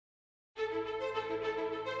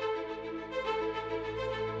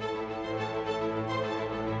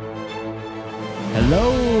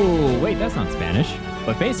Hello! Wait, that's not Spanish.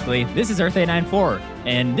 But basically, this is Earth 894,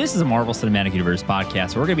 and this is a Marvel Cinematic Universe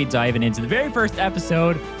podcast. We're going to be diving into the very first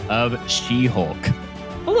episode of She-Hulk.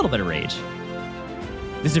 A little bit of rage.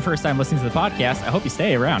 This is your first time listening to the podcast. I hope you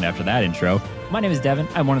stay around after that intro. My name is Devin.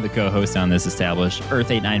 I'm one of the co-hosts on this established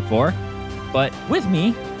Earth 894. But with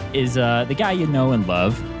me is the guy you know and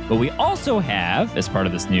love. But we also have, as part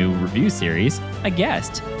of this new review series, a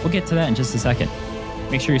guest. We'll get to that in just a second.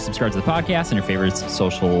 Make sure you subscribe to the podcast on your favorite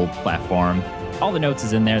social platform. All the notes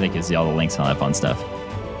is in there. That gives you all the links and all that fun stuff.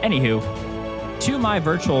 Anywho, to my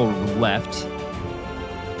virtual left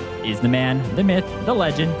is the man, the myth, the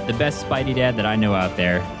legend, the best Spidey dad that I know out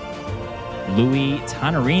there, Louis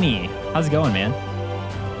Tonarini. How's it going, man?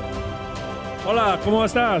 Hola, ¿cómo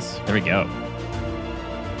estás? There we go.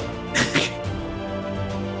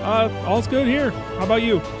 All's good here. How about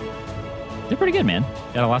you? They're pretty good, man.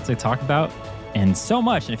 Got a lot to talk about and so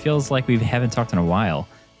much. And it feels like we haven't talked in a while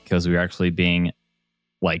because we were actually being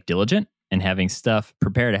like diligent and having stuff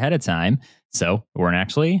prepared ahead of time. So we weren't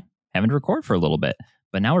actually having to record for a little bit.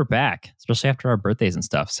 But now we're back, especially after our birthdays and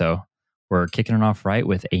stuff. So we're kicking it off right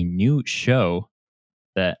with a new show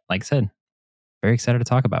that, like I said, very excited to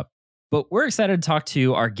talk about. But we're excited to talk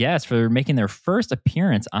to our guests for making their first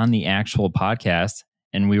appearance on the actual podcast.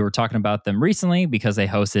 And we were talking about them recently because they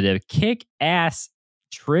hosted a kick-ass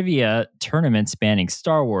trivia tournament spanning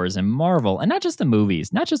Star Wars and Marvel, and not just the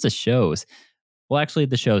movies, not just the shows. Well, actually,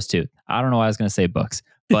 the shows too. I don't know why I was going to say books,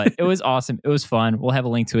 but it was awesome. It was fun. We'll have a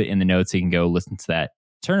link to it in the notes so you can go listen to that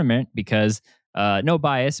tournament because no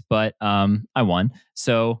bias, but I won.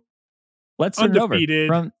 So let's turn it over.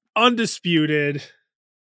 From Undisputed.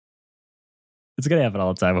 It's going to happen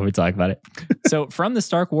all the time when we talk about it. So from the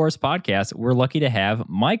Star Wars podcast, we're lucky to have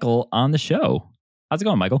Michael on the show. How's it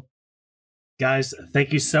going, Michael? Guys,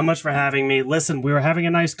 thank you so much for having me. Listen, we were having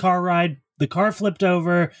a nice car ride. The car flipped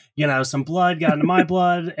over, some blood got into my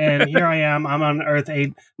blood, and here I am. I'm on Earth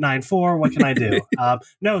 894. What can I do?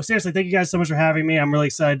 No, seriously, thank you guys so much for having me. I'm really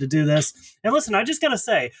excited to do this. And listen, I just got to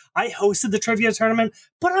say, I hosted the trivia tournament,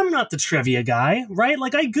 but I'm not the trivia guy, right?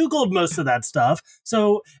 Like, I Googled most of that stuff.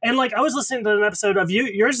 So, and like, I was listening to an episode of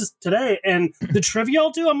yours today, and the trivia I'll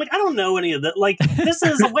do, I'm like, I don't know any of that. Like, this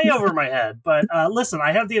is way over my head. But listen,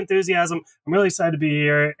 I have the enthusiasm. I'm really excited to be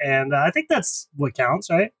here, and I think that's what counts,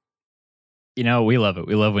 right? We love it.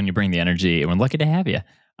 We love when you bring the energy, and we're lucky to have you.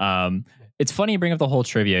 It's funny you bring up the whole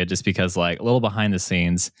trivia just because, like, a little behind the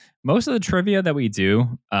scenes, most of the trivia that we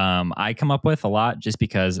do, I come up with a lot just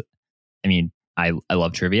because, I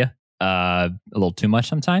love trivia a little too much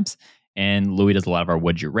sometimes. And Louis does a lot of our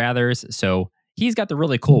Would You Rathers. So he's got the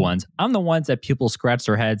really cool ones. I'm the ones that people scratch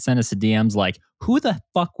their head, send us the DMs like, who the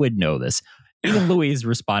fuck would know this? Even Louis is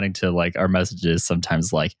responding to like our messages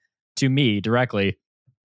sometimes, like to me directly,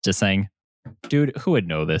 just saying, dude, who would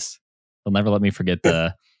know this? They'll never let me forget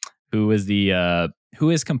who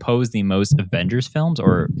has composed the most Avengers films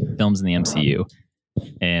or films in the MCU.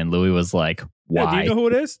 And Louis was like, why? Yeah, do you know who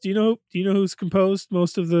it is? Do you know who's composed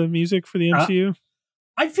most of the music for the MCU?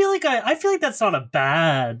 I feel like that's not a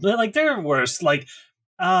bad, like, there are worse. Like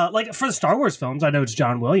for the Star Wars films, I know it's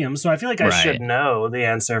John Williams, so I feel like I should know the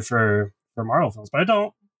answer for Marvel films, but I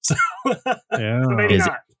don't. So, yeah. So maybe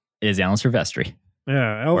not. It is Alan Silvestri.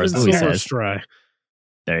 Yeah, Elvin Silverstry.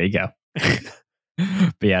 There you go.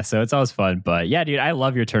 But yeah, so it's always fun. But yeah, dude, I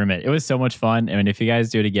love your tournament. It was so much fun. I mean, if you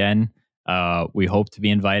guys do it again, we hope to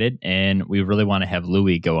be invited, and we really want to have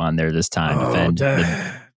Louis go on there this time, defend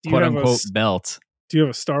the quote unquote belt. Do you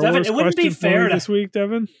have a Star Devin, Wars it wouldn't question be fair this week,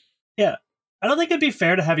 Devin? Yeah. I don't think it'd be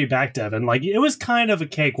fair to have you back, Devin. Like, it was kind of a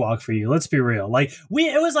cakewalk for you. Let's be real. Like,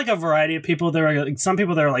 it was like a variety of people. There were like, some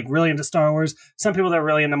people that were like really into Star Wars, some people that were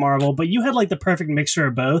really into Marvel, but you had like the perfect mixture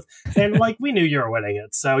of both. And like, we knew you were winning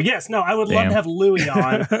it. So yes, no, I would love to have Louis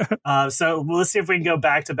on. So let's see if we can go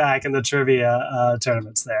back to back in the trivia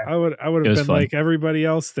tournaments there. I would have been fun. Like everybody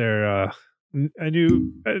else there. I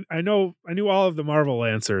knew all of the Marvel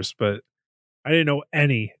answers, but I didn't know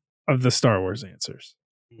any of the Star Wars answers.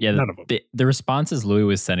 Yeah, none of them. The responses Louis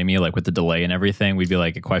was sending me, like with the delay and everything, we'd be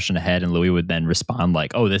like a question ahead, and Louis would then respond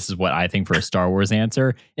like, "Oh, this is what I think for a Star Wars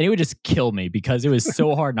answer," and it would just kill me because it was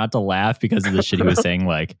so hard not to laugh because of the shit he was saying.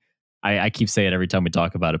 Like, I keep saying it every time we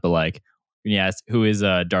talk about it, but like when you ask who is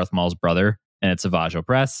Darth Maul's brother, and it's Savage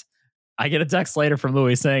Opress, I get a text later from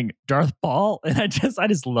Louis saying Darth Paul, and I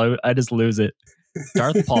just lose it.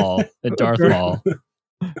 Darth Paul and Darth Maul,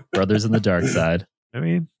 brothers in the dark side. I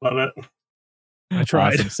mean, love it. I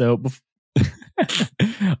tried.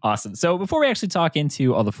 Awesome. So before we actually talk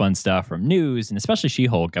into all the fun stuff from news, and especially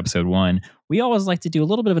She-Hulk episode 1, we always like to do a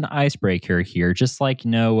little bit of an icebreaker here, just like,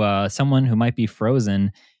 someone who might be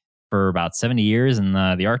frozen for about 70 years in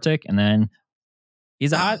the Arctic. And then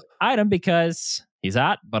he's a hot item because he's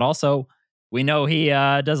hot, but also we know he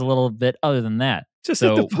does a little bit other than that. Just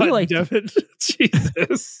So hit the we button, like Devin.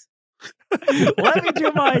 Jesus. let me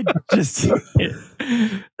do my just let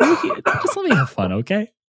me have fun,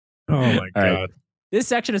 okay? Oh my All right. God. This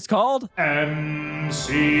section is called MCU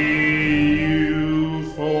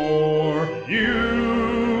for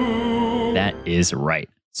you. That is right.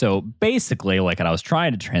 So basically, like what I was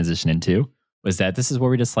trying to transition into was that this is where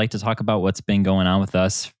we just like to talk about what's been going on with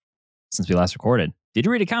us since we last recorded. Did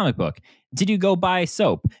you read a comic book? Did you go buy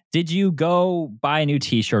soap? Did you go buy a new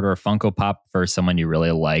t-shirt or a Funko Pop for someone you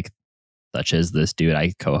really like, such as this dude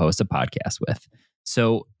I co-host a podcast with?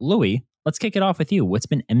 So, Louis, let's kick it off with you. What's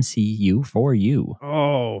been MCU for you?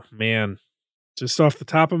 Oh, man. Just off the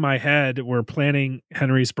top of my head, we're planning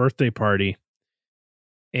Henry's birthday party.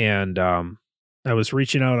 And I was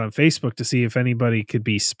reaching out on Facebook to see if anybody could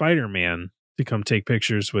be Spider-Man to come take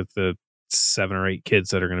pictures with the 7 or 8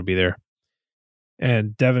 kids that are going to be there.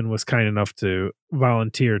 And Devin was kind enough to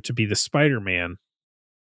volunteer to be the Spider-Man.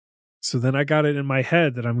 So then I got it in my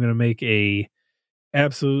head that I'm going to make a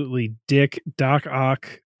absolutely dick Doc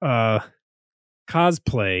Ock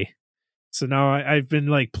cosplay. So now I've been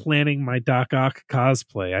like planning my Doc Ock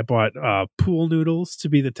cosplay. I bought pool noodles to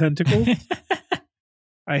be the tentacles.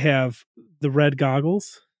 I have the red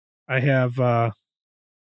goggles. I have I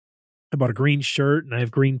bought a green shirt and I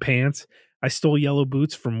have green pants. I stole yellow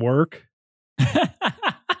boots from work.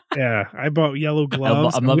 Yeah, I bought yellow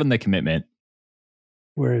gloves. I'm loving the commitment.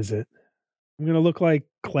 Where is it? I'm gonna look like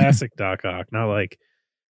classic Doc Ock, not like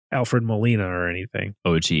Alfred Molina or anything.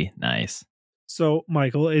 OG, nice. So,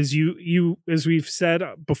 Michael, as we've said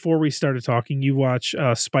before we started talking, you watch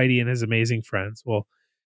Spidey and His Amazing Friends. Well,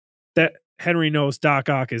 that Henry knows Doc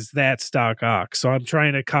Ock is that's Doc Ock, so I'm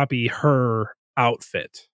trying to copy her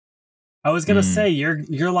outfit. I was gonna say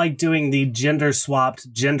you're like doing the gender swapped.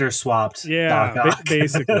 Yeah, Doc Ock.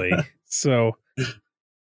 basically. So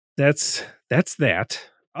that's that.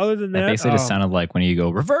 Other than that, basically just sounded like when you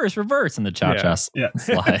go reverse in the cha-cha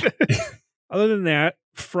slide. Other than that,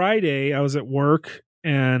 Friday I was at work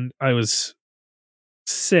and I was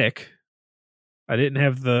sick. I didn't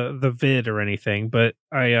have the vid or anything, but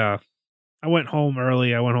I went home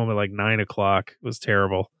early. I went home at like 9:00. It was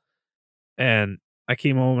terrible. And I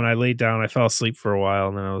came home and I laid down. I fell asleep for a while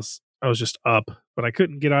and then I was just up, but I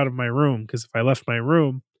couldn't get out of my room because if I left my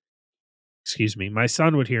room, my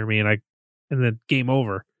son would hear me and then game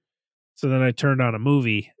over. So then I turned on a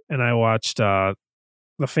movie and I watched the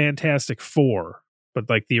Fantastic Four, but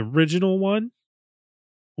like the original one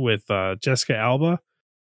with Jessica Alba.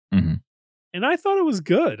 Mm-hmm. And I thought it was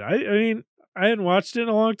good. I mean, I hadn't watched it in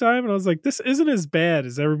a long time and I was like, this isn't as bad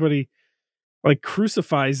as everybody like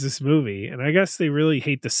crucifies this movie. And I guess they really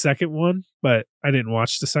hate the second one, but I didn't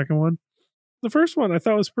watch the second one. The first one I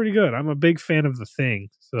thought was pretty good. I'm a big fan of The Thing,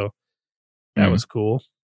 so that was cool.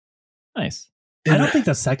 Nice. I don't think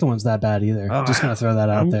the second one's that bad either. Just gonna throw that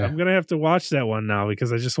out there. I'm gonna have to watch that one now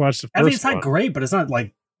because I just watched the first one. I mean, it's not great, but it's not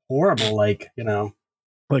like horrible. Like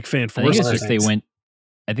like fan I think it's force. just I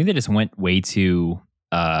think they just went way too.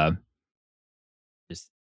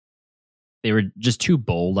 They were just too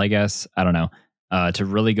bold, I guess. I don't know. To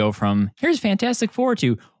really go from here's Fantastic Four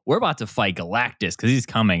to we're about to fight Galactus because he's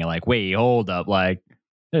coming. And like, wait, hold up, like.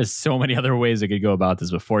 There's so many other ways I could go about this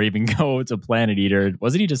before even go to Planet Eater.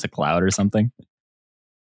 Wasn't he just a cloud or something?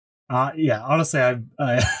 Yeah, honestly, I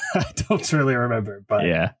don't really remember, but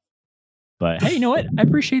yeah. But hey, you know what? I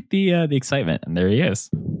appreciate the excitement, and there he is.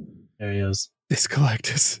 There he is. This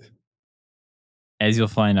Galactus. As you'll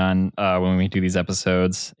find on when we do these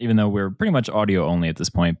episodes, even though we're pretty much audio only at this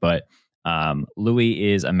point, but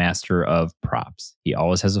Louis is a master of props. He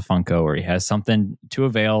always has a Funko or he has something to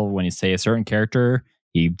avail when you say a certain character.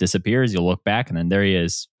 He disappears, you'll look back, and then there he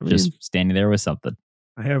is, just standing there with something.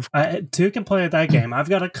 I have two can play at that game. I've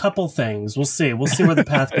got a couple things. We'll see. We'll see where the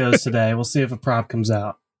path goes today. We'll see if a prop comes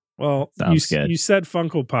out. Well, Sounds good. You said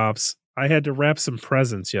Funko Pops. I had to wrap some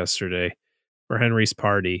presents yesterday for Henry's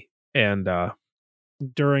party, and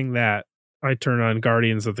during that, I turned on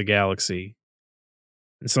Guardians of the Galaxy,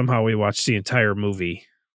 and somehow we watched the entire movie,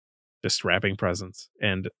 just wrapping presents.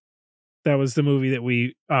 And that was the movie that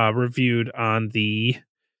we reviewed on the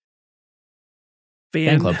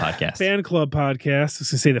Fan Club podcast. Fan Club podcast. I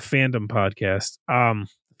was going to say the Fandom podcast.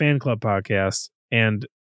 Fan Club podcast. And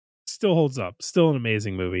still holds up. Still an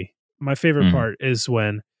amazing movie. My favorite part is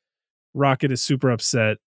when Rocket is super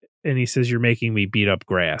upset and he says, "You're making me beat up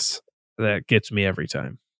grass." That gets me every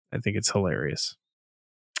time. I think it's hilarious.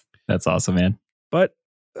 That's awesome, man. But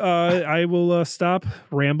I will stop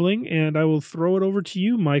rambling and I will throw it over to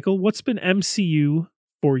you, Michael. What's been MCU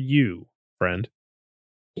for you, friend?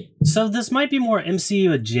 So this might be more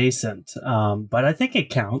MCU adjacent, but I think it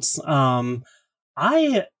counts.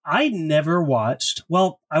 I never watched.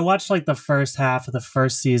 Well, I watched like the first half of the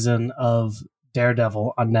first season of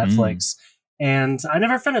Daredevil on Netflix, and I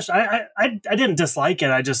never finished. I didn't dislike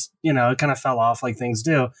it. I just it kind of fell off like things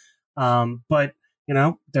do. But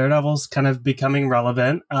Daredevil's kind of becoming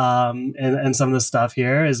relevant in some of the stuff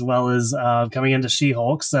here, as well as coming into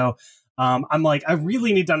She-Hulk. So I'm like, I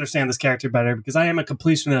really need to understand this character better because I am a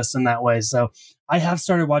completionist in that way. So I have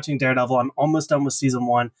started watching Daredevil. I'm almost done with season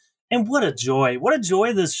 1. And what a joy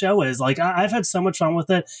this show is. Like, I've had so much fun with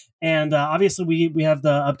it. And obviously we have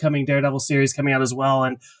the upcoming Daredevil series coming out as well.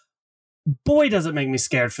 And boy, does it make me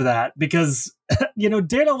scared for that because,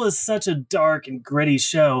 Daredevil is such a dark and gritty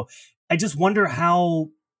show. I just wonder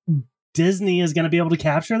how Disney is going to be able to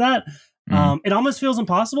capture that. It almost feels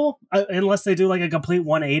impossible unless they do like a complete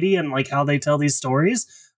 180 and like how they tell these stories.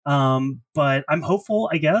 But I'm hopeful,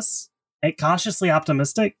 I guess, and cautiously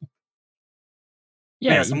optimistic.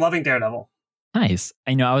 Yeah, yes, I'm loving Daredevil. Nice.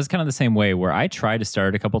 I know I was kind of the same way where I tried to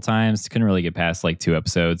start a couple times, couldn't really get past like 2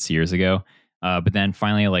 episodes years ago. But then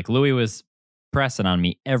finally, like Louis was pressing on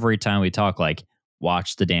me every time we talk, like,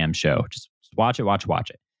 watch the damn show. Just watch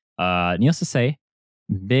it. Needless to say,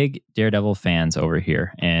 big Daredevil fans over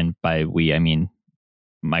here. And by we, I mean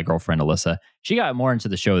my girlfriend, Alyssa. She got more into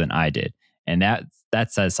the show than I did. And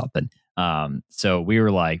that says something. So we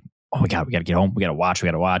were like, oh my God, we got to get home. We got to watch. We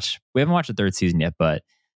haven't watched the 3rd season yet, but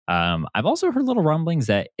I've also heard little rumblings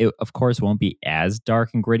that it, of course, won't be as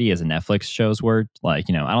dark and gritty as the Netflix shows were. Like,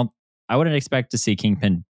 I wouldn't expect to see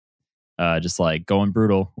Kingpin just like going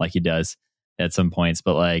brutal like he does at some points,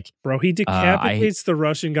 but like, bro, he decapitates the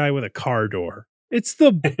Russian guy with a car door. It's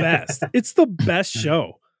the best. It's the best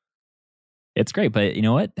show. It's great, but you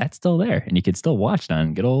know what? That's still there, and you can still watch it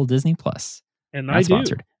on good old Disney Plus. And Not I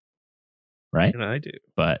sponsored, do, right? And I do.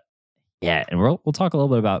 But yeah, and we'll talk a little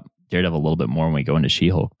bit about Daredevil a little bit more when we go into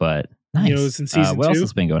She-Hulk. But nice. It's in season 2. What else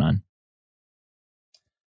has been going on?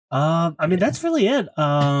 I mean, that's really it.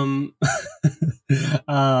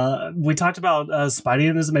 We talked about Spidey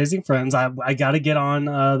and His Amazing Friends. I got to get on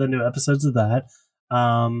the new episodes of that.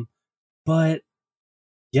 But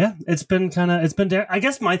yeah, it's been I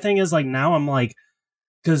guess my thing is like now I'm like,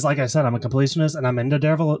 because like I said, I'm a completionist and I'm into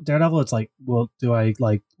Daredevil. It's like, well, do I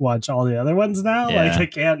like watch all the other ones now? Yeah.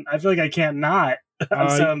 Like I feel like I can't not. I'm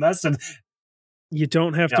so invested. You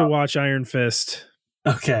don't have to watch Iron Fist.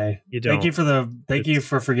 Okay. You don't. Thank you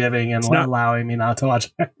for forgiving and allowing me not to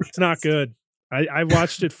watch Iron Fist. It's not good. I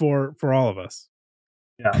watched it for all of us.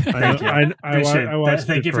 Yeah. Thank you. I watched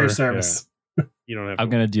thank you for your service. Yeah. You don't have I'm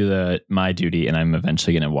going to do my duty, and I'm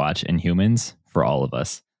eventually going to watch Inhumans for all of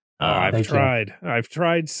us. I've tried. I've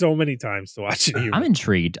tried so many times to watch Inhumans. I'm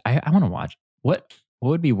intrigued. I want to watch. What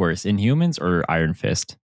would be worse, Inhumans or Iron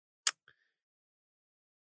Fist?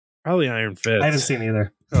 Probably Iron Fist. I haven't seen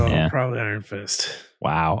either. Oh, yeah. Probably Iron Fist.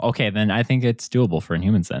 Wow. Okay, then I think it's doable for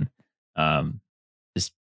Inhumans then.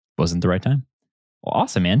 Just wasn't the right time. Well,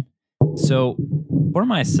 awesome, man. So for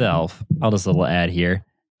myself, I'll just a little add here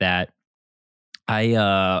that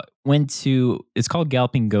I went to, it's called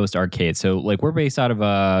Galloping Ghost Arcade. So like we're based out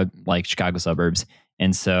of like Chicago suburbs.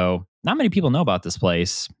 And so not many people know about this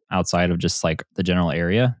place outside of just like the general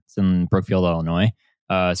area. It's in Brookfield, Illinois.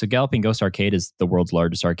 So Galloping Ghost Arcade is the world's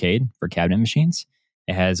largest arcade for cabinet machines.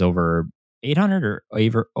 It has over 800 or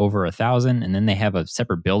over 1,000. And then they have a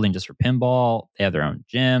separate building just for pinball. They have their own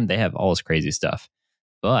gym. They have all this crazy stuff.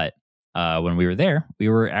 But when we were there, we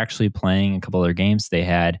were actually playing a couple other games. They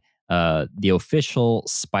had the official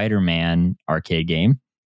Spider-Man arcade game,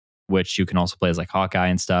 which you can also play as like Hawkeye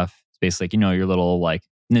and stuff. It's basically like, your little like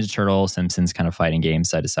Ninja Turtle, Simpsons kind of fighting game,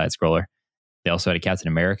 side to side scroller. They also had a Captain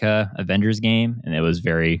America Avengers game, and it was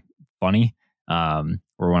very funny. Or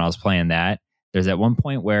when I was playing that, there's at one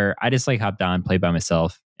point where I just like hopped on, played by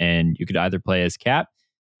myself, and you could either play as Cap,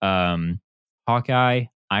 Hawkeye,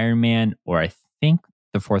 Iron Man, or I think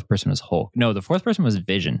the 4th person was Hulk. No, the 4th person was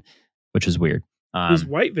Vision, which was weird. It was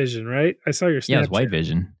White Vision, right? I saw your Snapchat. Yeah, it was White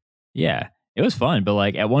Vision. Yeah, it was fun. But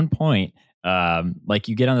like at one point, like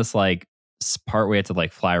you get on this like part where you have to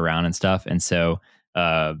like fly around and stuff. And so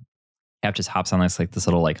Cap just hops on this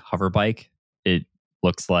little like hover bike. It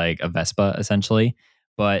looks like a Vespa essentially.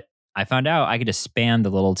 But I found out I could just spam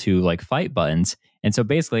the little 2 like fight buttons. And so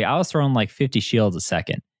basically I was throwing like 50 shields a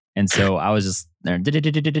second. And so I was just there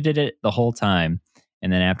the whole time.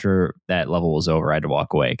 And then after that level was over, I had to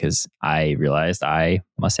walk away because I realized I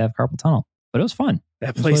must have carpal tunnel. But it was fun.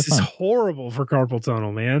 That place is horrible for carpal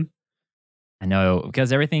tunnel, man. I know,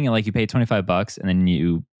 because everything, like, you pay $25 and then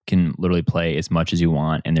you can literally play as much as you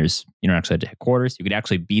want. And you don't actually have to hit quarters. You could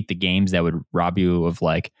actually beat the games that would rob you of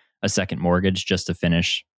like a second mortgage just to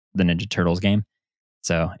finish the Ninja Turtles game.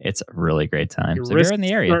 So it's a really great time. Your So if you're wrists in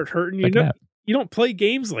the area, start hurting. check it out. You don't play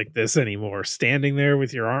games like this anymore. Standing there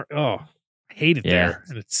with your arm. Oh, I hate it Yeah. there,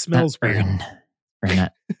 and it smells weird.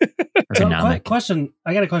 Not So, ergonomic. question.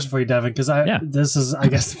 I got a question for you, Devin, because this is, I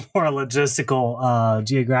guess, more a logistical,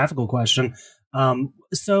 geographical question.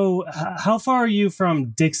 So, how far are you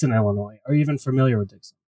from Dixon, Illinois? Are you even familiar with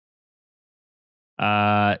Dixon?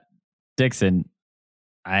 Dixon,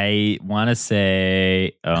 I want to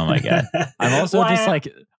say, oh my God. I'm also just like,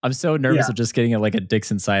 I'm so nervous of just getting a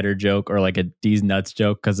Dixon cider joke or like a D's nuts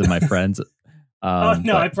joke because of my friends.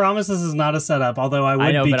 I promise this is not a setup, although I would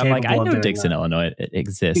I know, be but I'm like, I capable of know doing Dixon, that. Illinois. It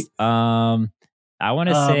exists. I want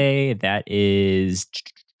to say that is,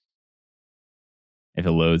 if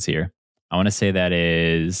it loads here, I want to say that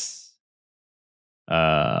is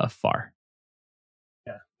far.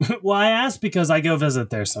 Yeah. Well, I asked because I go visit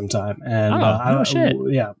there sometime, and shit.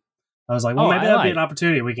 Yeah, I was like, well, maybe that'd be lied. an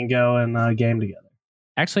opportunity. We can go and game together.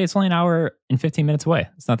 Actually, it's only an hour and 15 minutes away.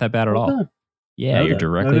 It's not that bad at all. Yeah, Noted. you're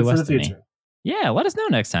directly Noted for west the of me. future. Yeah, let us know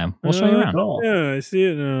next time. We'll show you around. Cool. Yeah, I see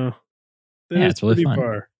it now. Yeah, it's really fun.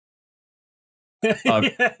 Far.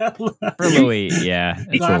 For Louis, yeah,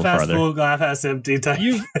 it's a glass little half farther. full, glass half empty type.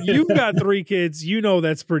 You've got 3 kids. You know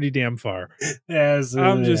that's pretty damn far. Yes,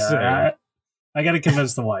 I'm just saying. I got to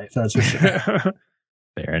convince the wife. That's for sure.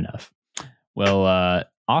 Fair enough. Well,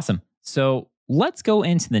 awesome. So let's go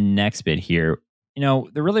into the next bit here.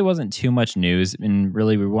 There really wasn't too much news, and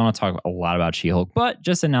really we want to talk a lot about She-Hulk, but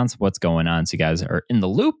just announce what's going on so you guys are in the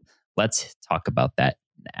loop. Let's talk about that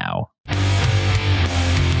now.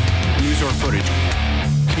 News or footage.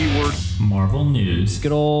 Keyword Marvel News.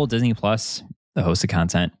 Good old Disney Plus, the host of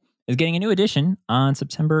content, is getting a new edition on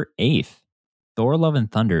September 8th. Thor Love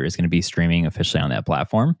and Thunder is going to be streaming officially on that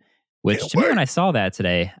platform, which to me, when I saw that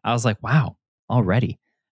today, I was like, wow, already.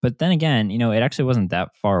 But then again, it actually wasn't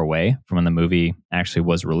that far away from when the movie actually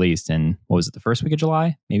was released. And what was it, the first week of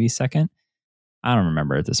July? Maybe second? I don't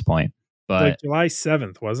remember at this point. But like July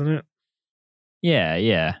 7th, wasn't it?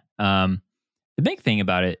 Yeah. The big thing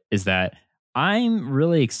about it is that I'm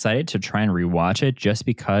really excited to try and rewatch it just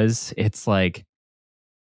because it's like,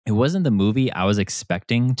 it wasn't the movie I was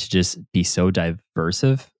expecting to just be so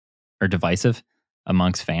divisive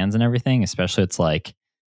amongst fans and everything. Especially it's like,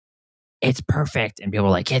 it's perfect. And people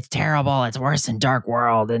are like, it's terrible. It's worse than Dark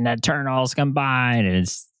World and Eternals combined. And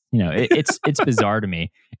it's, it's bizarre to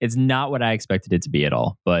me. It's not what I expected it to be at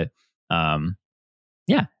all. But yeah.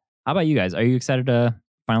 How about you guys? Are you excited to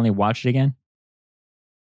finally watch it again?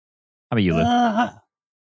 How about you, Lou?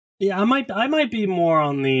 Yeah, I might be more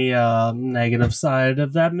on the negative side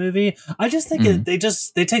of that movie. I just think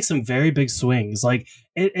they take some very big swings. Like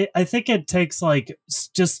I think it takes like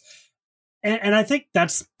just. And I think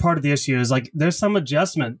that's part of the issue is like there's some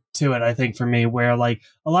adjustment to it, I think, for me, where like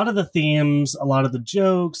a lot of the themes, a lot of the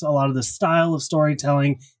jokes, a lot of the style of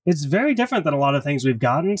storytelling, it's very different than a lot of things we've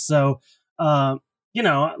gotten. So,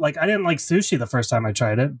 like I didn't like sushi the first time I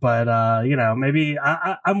tried it, but, maybe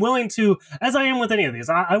I'm willing to, as I am with any of these,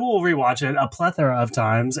 I will rewatch it a plethora of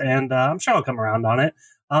times and I'm sure I'll come around on it.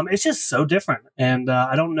 It's just so different. And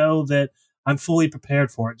I don't know that I'm fully prepared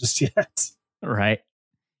for it just yet. Right.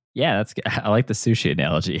 Yeah, that's good. I like the sushi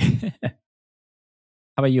analogy. How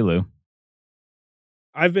about you, Lou?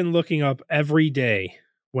 I've been looking up every day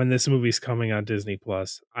when this movie's coming on Disney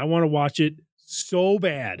Plus. I want to watch it so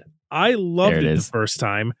bad. I loved it the first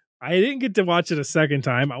time. I didn't get to watch it a second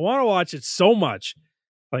time. I want to watch it so much.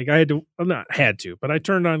 Like but I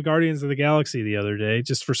turned on Guardians of the Galaxy the other day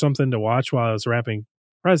just for something to watch while I was wrapping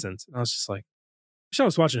presents. And I was just like, I wish I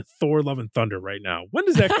was watching Thor Love and Thunder right now. When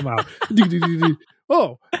does that come out?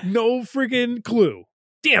 Oh, no freaking clue.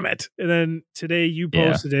 Damn it. And then today you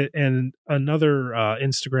posted it, and another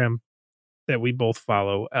Instagram that we both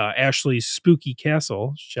follow, Ashley's Spooky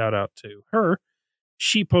Castle, shout out to her.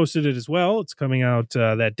 She posted it as well. It's coming out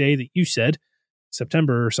that day that you said,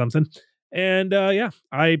 September or something. And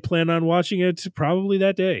I plan on watching it probably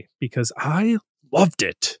that day because I loved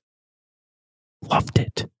it.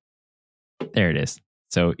 There it is.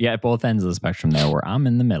 So yeah, at both ends of the spectrum there, where I'm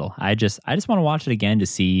in the middle. I just want to watch it again to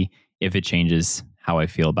see if it changes how I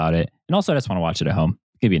feel about it, and also I just want to watch it at home.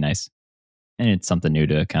 It could be nice, and it's something new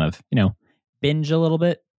to kind of binge a little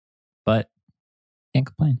bit, but can't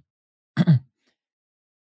complain.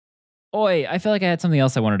 Oi, I feel like I had something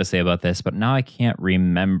else I wanted to say about this, but now I can't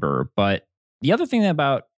remember. But the other thing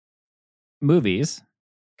about movies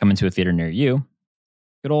coming to a theater near you,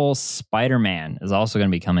 good old Spider-Man is also going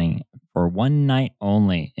to be coming for one night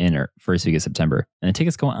only in the first week of September. And the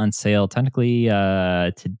tickets go on sale technically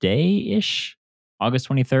today-ish, August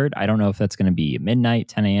 23rd. I don't know if that's going to be midnight,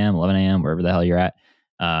 10 a.m., 11 a.m., wherever the hell you're at.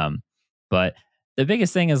 But the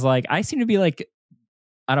biggest thing is like, I seem to be like,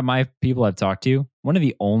 out of my people I've talked to, one of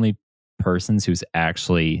the only persons who's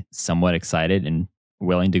actually somewhat excited and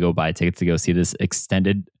willing to go buy tickets to go see this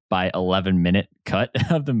extended by 11-minute cut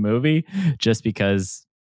of the movie, just because,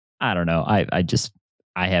 I don't know.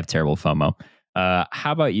 I have terrible FOMO.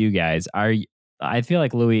 How about you guys? I feel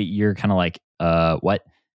like, Louis, you're kind of like, what?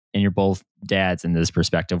 And you're both dads in this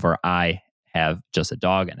perspective, where I have just a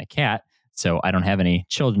dog and a cat. So I don't have any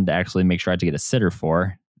children to actually make sure I have to get a sitter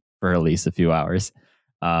for at least a few hours.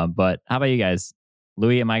 But how about you guys?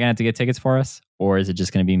 Louis, am I going to have to get tickets for us? Or is it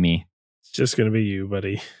just going to be me? It's just going to be you,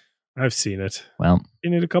 buddy. I've seen it. Well,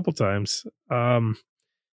 Seen it a couple times.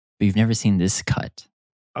 but you've never seen this cut.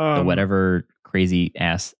 The whatever crazy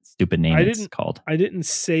ass stupid name it's called. I didn't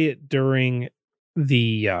say it during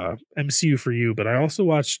the MCU for you, but I also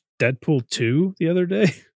watched Deadpool 2 the other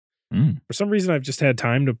day. For some reason, I've just had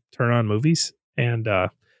time to turn on movies, and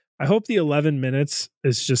I hope the 11 minutes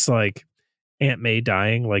is just like Aunt May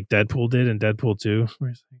dying, like Deadpool did in Deadpool 2.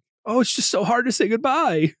 Where it's like, oh, it's just so hard to say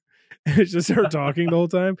goodbye. And it's just her talking the whole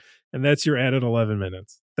time, and that's your added 11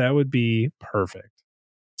 minutes. That would be perfect.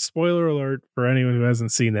 Spoiler alert for anyone who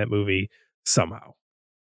hasn't seen that movie somehow.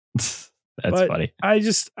 That's funny. I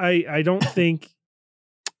don't think,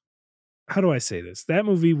 how do I say this? That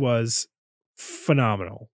movie was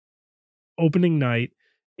phenomenal. Opening night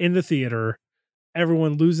in the theater,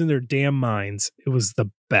 everyone losing their damn minds. It was the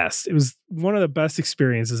best. It was one of the best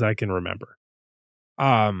experiences I can remember.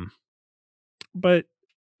 But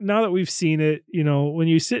now that we've seen it, you know, when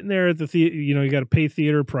you're sitting there at the theater, you know, you got to pay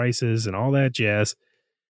theater prices and all that jazz.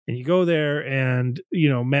 And you go there and, you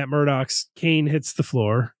know, Matt Murdock's cane hits the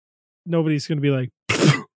floor. Nobody's going to be like,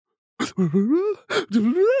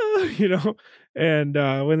 you know, and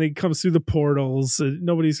when he comes through the portals,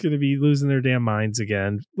 nobody's going to be losing their damn minds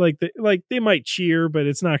again. Like they might cheer, but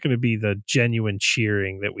it's not going to be the genuine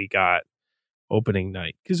cheering that we got opening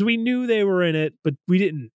night, because we knew they were in it, but we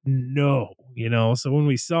didn't know, you know. So when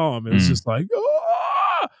we saw them, it was just like,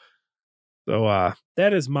 oh! So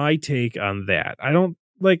that is my take on that. I don't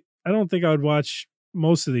think I would watch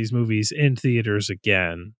most of these movies in theaters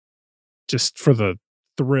again, just for the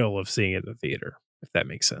thrill of seeing it in the theater, if that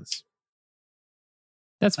makes sense.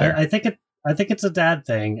 That's fair. I think it's a dad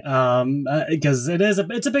thing, because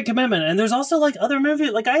it's a big commitment, and there's also like other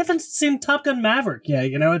movies. Like I haven't seen Top Gun Maverick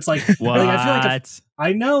yet. You know, it's like, what? Like, I feel like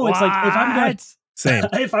I know it's like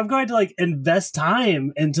if I'm going to like invest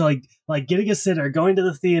time into like getting a sitter, going to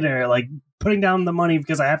the theater, like putting down the money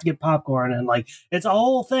because I have to get popcorn, and like it's a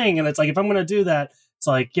whole thing. And it's like, if I'm going to do that, it's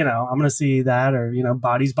like, you know, I'm going to see that, or, you know,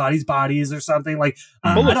 Bodies or something like,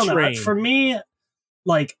 I don't know. For me,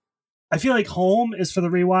 like, I feel like home is for the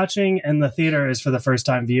rewatching and the theater is for the first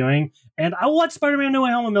time viewing. And I'll watch Spider-Man No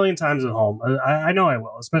Way Home a million times at home. I know I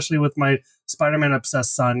will, especially with my Spider-Man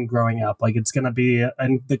obsessed son growing up. Like, it's going to be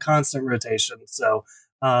the constant rotation. So,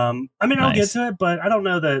 I mean, I'll get to it, but I don't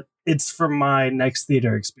know that it's for my next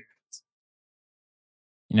theater experience.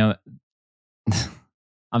 You know,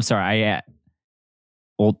 I'm sorry.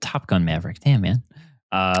 Old Top Gun Maverick. Damn, man.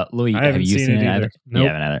 Louis, have you seen it either? Nope. You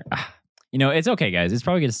haven't either. You know, it's okay, guys. It's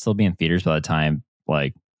probably going to still be in theaters by the time,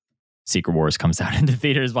 like, Secret Wars comes out into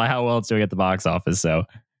theaters by how well it's doing at the box office. So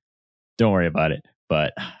don't worry about it.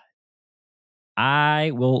 But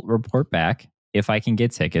I will report back if I can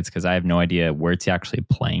get tickets, because I have no idea where it's actually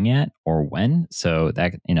playing at or when. So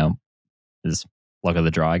that, you know, is luck of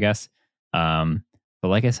the draw, I guess. But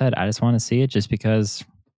like I said, I just want to see it just because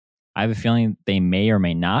I have a feeling they may or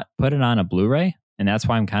may not put it on a Blu-ray. And that's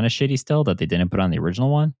why I'm kind of shitty still that they didn't put on the original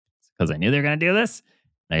one, because I knew they were going to do this.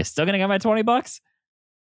 And I still going to get my $20.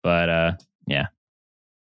 But yeah,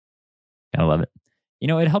 I love it. You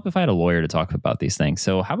know, it'd help if I had a lawyer to talk about these things.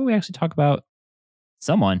 So how about we actually talk about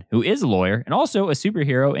someone who is a lawyer and also a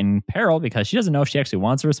superhero in peril because she doesn't know if she actually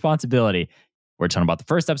wants a responsibility. We're talking about the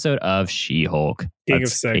first episode of She-Hulk. King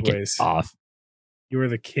Let's of kick it segues. off. You are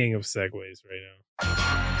the king of segues right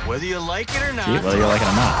now. Whether you like it or not, Whether you like it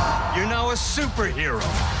or not. you're now a superhero.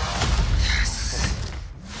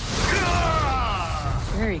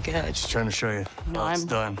 Very good. Just trying to show you. No, It's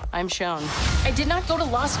done. I'm shown. I did not go to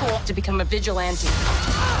law school to become a vigilante.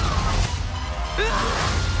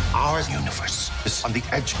 Our universe is on the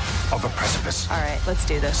edge of a precipice. All right, let's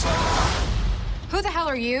do this. Who the hell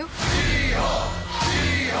are you?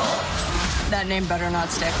 That name better not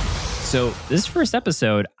stick. So this first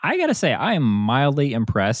episode, I got to say, I am mildly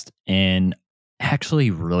impressed and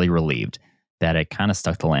actually really relieved that it kind of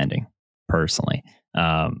stuck the landing. personally.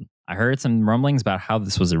 I heard some rumblings about how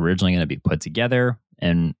this was originally going to be put together.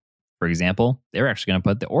 And for example, they were actually going to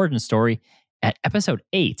put the origin story at episode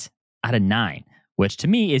 8 out of 9, which to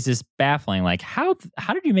me is just baffling. Like, how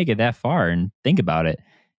did you make it that far and think about it?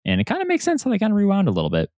 And it kind of makes sense how they kind of rewound a little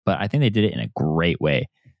bit, but I think they did it in a great way.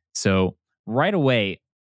 So right away,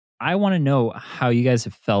 I want to know how you guys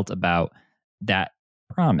have felt about that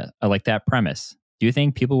premise. Do you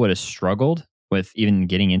think people would have struggled with even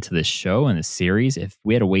getting into this show and the series if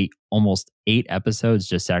we had to wait almost 8 episodes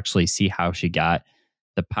just to actually see how she got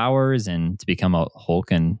the powers and to become a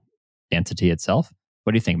Hulk and entity itself?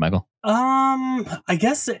 What do you think, Michael? I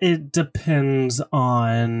guess it depends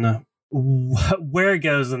on where it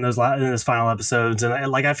goes in those final episodes, and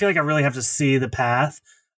I feel like I really have to see the path,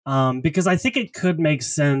 because I think it could make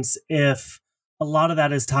sense if a lot of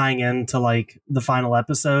that is tying into like the final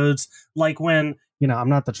episodes, like when I'm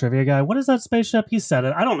not the trivia guy. What is that spaceship? He said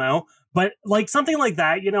it. I don't know, but like something like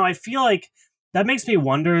that. I feel like that makes me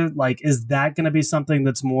wonder, like, is that going to be something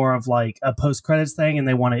that's more of like a post-credits thing and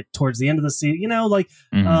they want it towards the end of the season?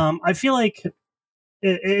 I feel like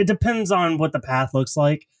it depends on what the path looks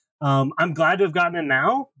like. I'm glad to have gotten it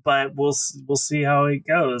now, but we'll see how it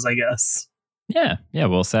goes, I guess. Yeah,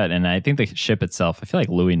 well said. And I think the ship itself, I feel like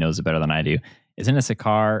Louis knows it better than I do. Isn't it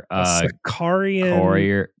Sakaar?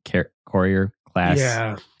 Sakarian Courier class?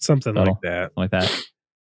 Yeah, something shuttle, like that. Like that.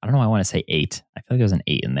 I don't know why I want to say 8. I feel like there's an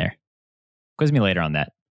 8 in there. Quiz me later on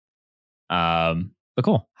that. But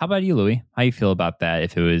cool. How about you, Louis? How you feel about that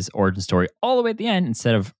if it was origin story all the way at the end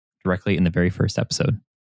instead of directly in the very first episode? Do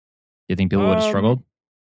you think people would have struggled?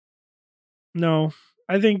 No.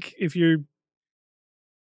 I think we're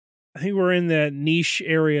in that niche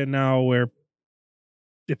area now where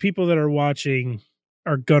the people that are watching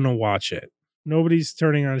are gonna watch it. Nobody's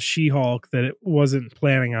turning on She-Hulk that it wasn't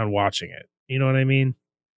planning on watching it. You know what I mean?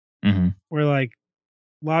 Mm-hmm. Where like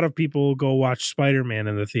a lot of people go watch Spider-Man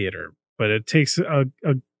in the theater, but it takes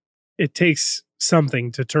it takes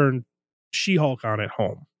something to turn She-Hulk on at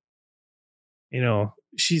home.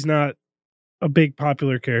 She's not a big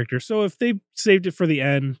popular character. So if they saved it for the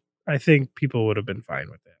end, I think people would have been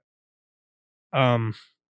fine with that.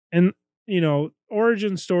 And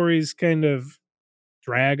origin stories kind of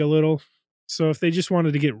drag a little. So if they just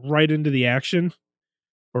wanted to get right into the action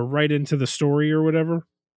or right into the story or whatever,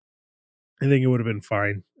 I think it would have been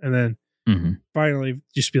fine. And then finally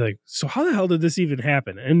just be like, so how the hell did this even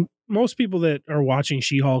happen? And most people that are watching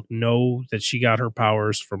She-Hulk know that she got her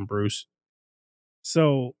powers from Bruce.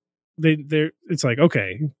 So it's like,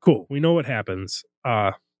 okay, cool. We know what happens.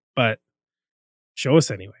 But show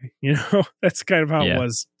us anyway. That's kind of how it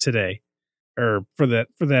was today or for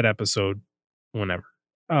that episode, whenever.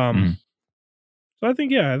 So I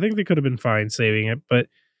think they could have been fine saving it, but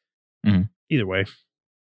either way.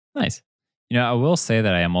 Nice. I will say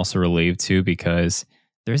that I am also relieved too, because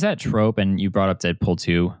there's that trope, and you brought up Deadpool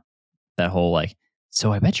 2, that whole like,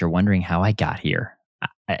 so I bet you're wondering how I got here.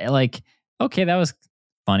 I like, okay, that was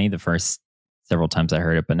funny the first several times I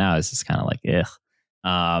heard it, but now it's just kind of like,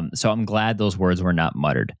 ugh. So I'm glad those words were not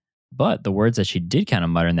muttered. But the words that she did kind of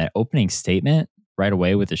mutter in that opening statement right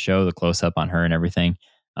away with the show, the close up on her and everything,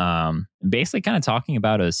 basically kind of talking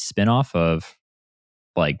about a spinoff of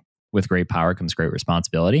like, with great power comes great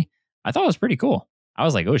responsibility. I thought it was pretty cool. I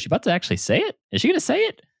was like, oh, is she about to actually say it? Is she going to say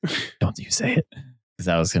it? Don't you say it. Because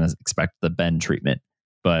I was going to expect the Ben treatment.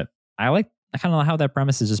 But I kind of like how that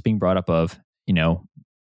premise is just being brought up of, you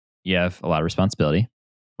have a lot of responsibility.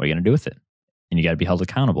 What are you going to do with it? And you got to be held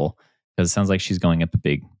accountable, because it sounds like she's going up a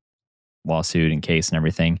big lawsuit and case and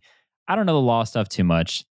everything. I don't know the law stuff too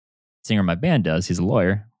much. Singer in my band does. He's a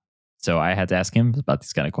lawyer. So I had to ask him about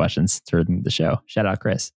these kind of questions during the show. Shout out,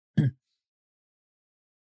 Chris.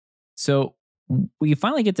 So we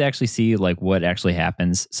finally get to actually see like what actually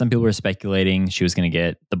happens. Some people were speculating she was going to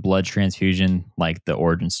get the blood transfusion, like the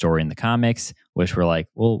origin story in the comics, which were like,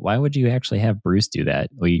 well, why would you actually have Bruce do that?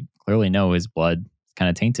 We clearly know his blood is kind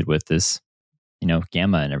of tainted with this,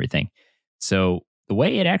 gamma and everything. So the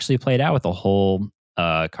way it actually played out with the whole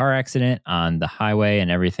car accident on the highway and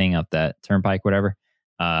everything up that turnpike, whatever,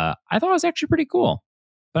 I thought it was actually pretty cool.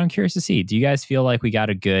 But I'm curious to see, do you guys feel like we got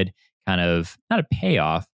a good kind of, not a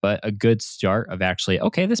payoff, but a good start of actually,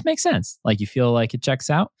 okay, this makes sense? Like, you feel like it checks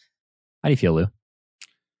out? How do you feel, Lou?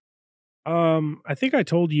 I think I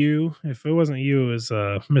told you, if it wasn't you, it was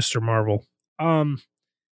Mr. Marvel. I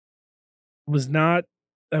was not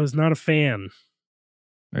a fan.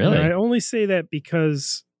 Really? And I only say that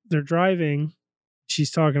because they're driving. She's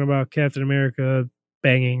talking about Captain America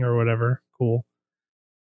banging or whatever. Cool.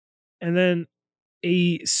 And then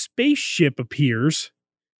a spaceship appears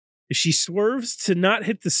She swerves to not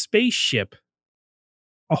hit the spaceship.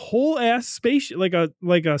 A whole ass spaceship, like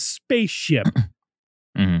a spaceship.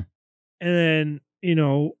 Mhm. And then,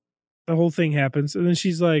 the whole thing happens. And then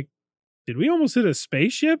she's like, did we almost hit a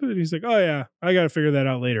spaceship? And he's like, oh yeah, I got to figure that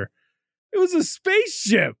out later. It was a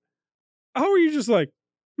spaceship. How are you just like,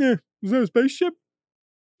 yeah, was that a spaceship?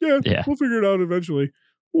 Yeah, we'll figure it out eventually.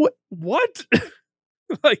 What?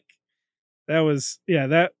 Like, that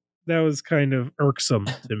was kind of irksome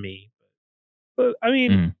to me. But I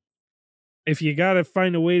mean, if you got to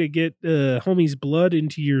find a way to get homie's blood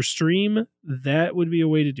into your stream, that would be a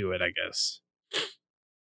way to do it, I guess.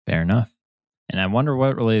 Fair enough. And I wonder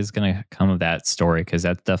what really is going to come of that story, because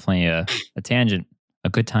that's definitely a tangent, a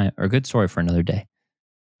good time, or a good story for another day.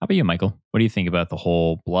 How about you, Michael? What do you think about the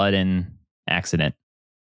whole blood and accident?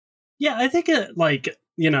 Yeah, I think it,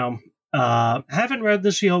 haven't read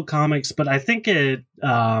the She-Hulk comics, but I think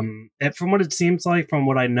from what it seems like, from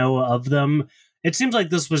what I know of them, it seems like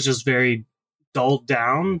this was just very dulled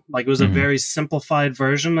down. Like, it was a very simplified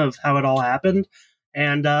version of how it all happened.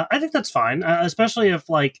 And I think that's fine, especially if,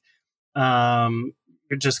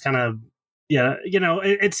 you're just kind of,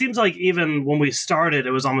 it seems like even when we started,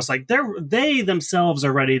 it was almost like they themselves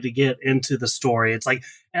are ready to get into the story. It's like,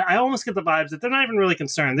 I almost get the vibes that they're not even really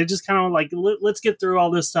concerned. They just kind of like, let's get through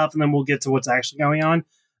all this stuff and then we'll get to what's actually going on.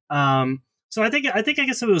 So I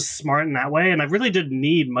guess it was smart in that way. And I really didn't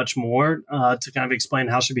need much more to kind of explain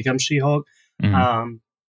how she becomes She-Hulk.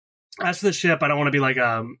 As for the ship, I don't want to be like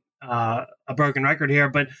a broken record here,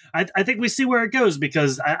 but I think we see where it goes,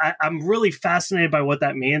 because I'm really fascinated by what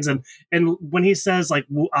that means. And when he says, like,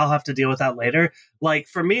 I'll have to deal with that later, like,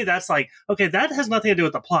 for me, that's like, okay, that has nothing to do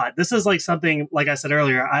with the plot. This is like something, like I said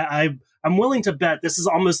earlier, I'm willing to bet this is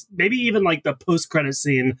almost maybe even like the post-credit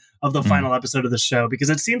scene of the final episode of the show,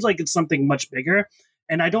 because it seems like it's something much bigger.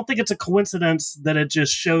 And I don't think it's a coincidence that it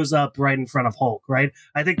just shows up right in front of Hulk, right?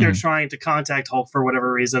 I think they're trying to contact Hulk for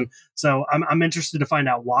whatever reason. So I'm interested to find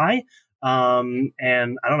out why. And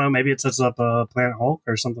I don't know, maybe it sets up a Planet Hulk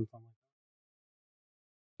or something fun.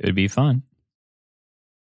 It would be fun.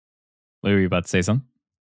 What were you about to say something?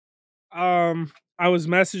 I was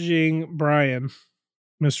messaging Brian,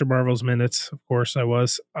 Mr. Marvel's Minutes, of course I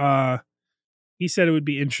was. He said it would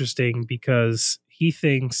be interesting because he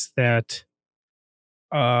thinks that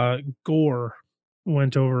Gore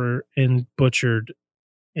went over and butchered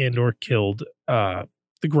and or killed the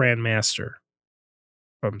Grandmaster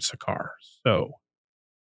from Sakaar. So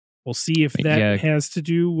we'll see if that has to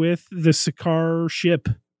do with the Sakaar ship.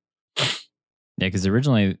 Yeah, because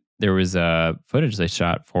originally there was footage they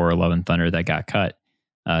shot for Love and Thunder that got cut.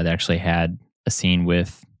 That actually had a scene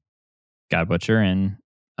with God Butcher and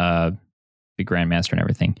the Grandmaster and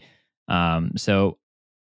everything. So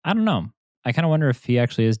I don't know. I kind of wonder if he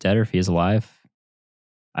actually is dead or if he is alive.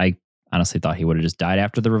 I honestly thought he would have just died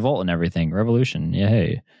after the revolt and everything. Revolution.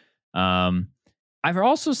 Yay. I've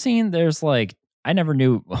also seen there's like, I never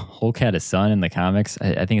knew Hulk had a son in the comics.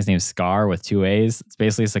 I think his name's Scar with 2 A's. It's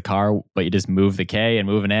basically Sakaar, but you just move the K and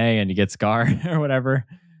move an A and you get Scar or whatever.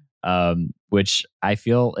 Which I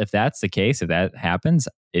feel, if that's the case, if that happens,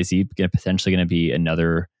 is he potentially going to be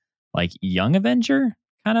another like young Avenger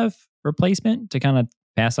kind of replacement to kind of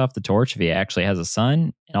pass off the torch if he actually has a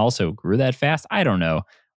son and also grew that fast? I don't know.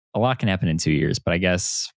 A lot can happen in 2 years, but I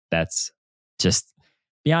guess that's just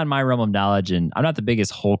beyond my realm of knowledge. And I'm not the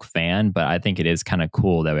biggest Hulk fan, but I think it is kind of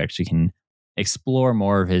cool that we actually can explore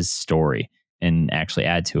more of his story and actually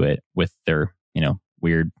add to it with their,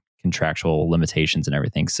 weird contractual limitations and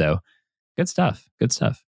everything. So good stuff. Good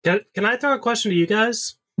stuff. Can I throw a question to you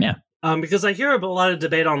guys? Yeah. Because I hear a lot of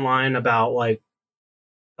debate online about like,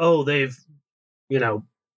 oh, they've,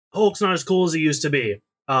 Hulk's not as cool as he used to be.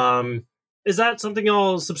 Is that something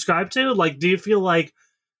y'all subscribe to? Like, do you feel like,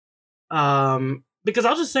 because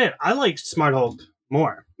I'll just say it, I like Smart Hulk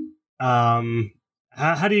more. How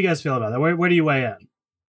do you guys feel about that? Where do you weigh in?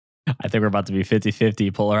 I think we're about to be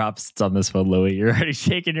 50-50 polar opposites on this one, Louie. You're already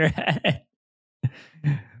shaking your head.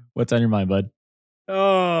 What's on your mind, bud?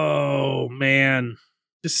 Oh, man.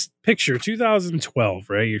 Just picture 2012,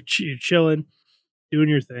 right? You're chilling, doing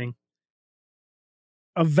your thing.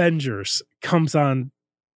 Avengers comes on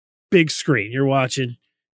big screen. You're watching,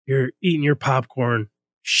 you're eating your popcorn.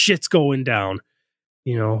 Shit's going down.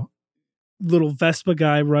 Little Vespa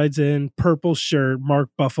guy rides in, purple shirt, Mark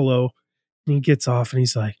Buffalo. And he gets off and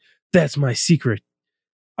he's like, that's my secret.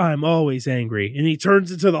 I'm always angry. And he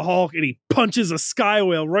turns into the Hulk and he punches a sky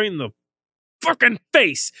whale right in the fucking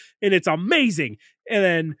face. And it's amazing.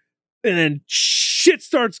 And then shit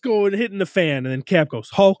starts hitting the fan. And then Cap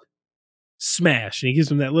goes, Hulk, smash. And he gives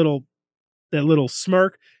him that little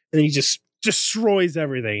smirk. And then he just destroys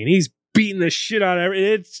everything, and he's beating the shit out of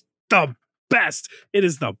everything. It's the best. It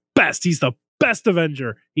is the best. He's the best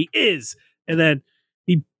Avenger. He is. And then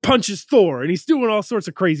he punches Thor, and he's doing all sorts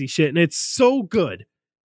of crazy shit, and it's so good.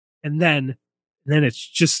 And then it's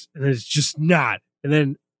just not. And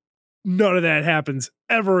then none of that happens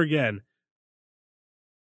ever again.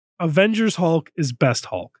 Avengers Hulk is best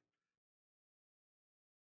Hulk.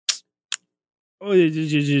 Oh,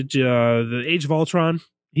 the Age of Ultron,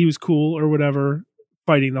 he was cool or whatever,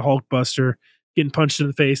 fighting the Hulkbuster, getting punched in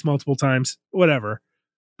the face multiple times, whatever.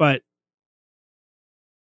 But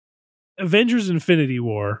Avengers Infinity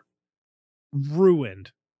War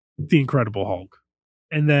ruined the Incredible Hulk.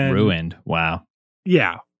 And then Ruined. Wow.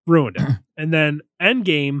 Yeah, ruined it. And then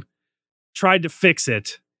Endgame tried to fix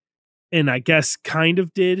it, and I guess kind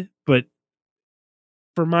of did, but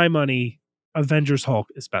for my money, Avengers Hulk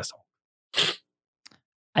is best Hulk.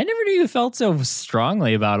 I never knew you felt so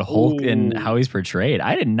strongly about Hulk and how he's portrayed.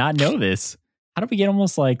 I did not know this. How did we get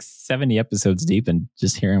almost like 70 episodes deep and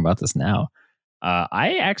just hearing about this now?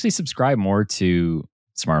 I actually subscribe more to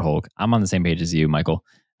Smart Hulk. I'm on the same page as you, Michael.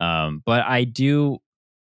 But I do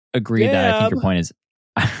agree that I think your point is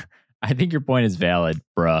I think your point is valid,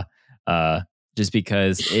 bruh. Just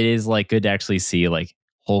because it is like good to actually see like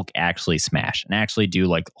Hulk actually smash and actually do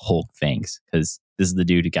like Hulk things. Because this is the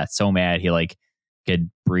dude who got so mad he like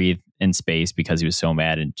could breathe in space because he was so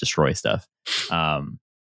mad and destroy stuff. I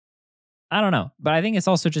don't know, but I think it's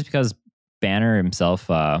also just because Banner himself,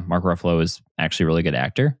 Mark Ruffalo, is actually a really good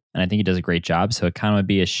actor, and I think he does a great job. So it kind of would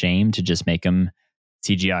be a shame to just make him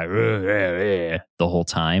CGI the whole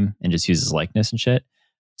time and just use his likeness and shit.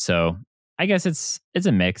 So I guess it's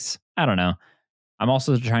a mix. I don't know. I'm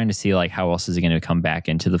also trying to see like how else is he going to come back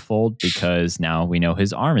into the fold, because now we know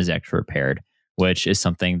his arm is actually repaired, which is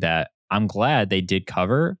something that I'm glad they did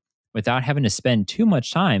cover without having to spend too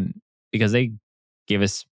much time, because they gave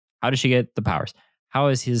us, how does she get the powers? How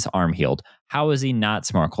is his arm healed? How is he not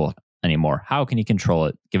Smart Hulk anymore? How can he control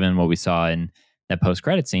it, given what we saw in that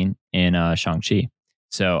post-credit scene in Shang-Chi?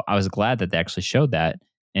 So I was glad that they actually showed that.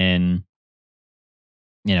 And,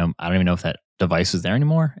 you know, I don't even know if that device was there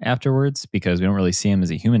anymore afterwards, because we don't really see him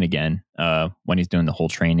as a human again when he's doing the whole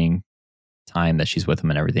training time that she's with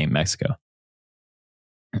him and everything in Mexico.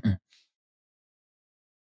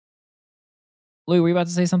 Louis, were you about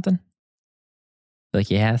to say something? Like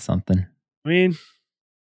you had something. I mean,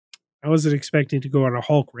 I wasn't expecting to go on a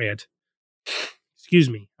Hulk rant. Excuse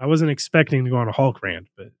me. I wasn't expecting to go on a Hulk rant,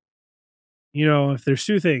 but you know, if there's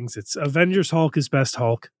two things, it's Avengers Hulk is best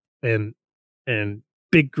Hulk, and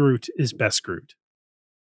Big Groot is best Groot.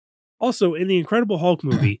 Also, in the Incredible Hulk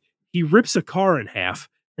movie, he rips a car in half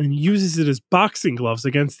and uses it as boxing gloves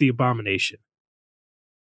against the Abomination.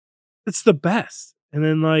 It's the best. And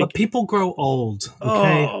then like, but people grow old.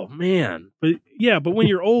 Okay? Oh man, but when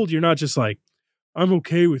you're old, you're not just like, I'm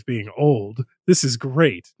okay with being old. This is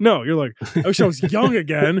great. No, you're like, I wish I was young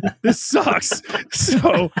again. This sucks.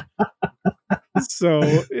 So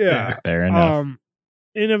yeah. Fair enough.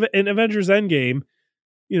 In Avengers Endgame,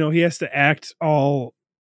 you know, he has to act all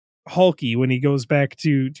hulky when he goes back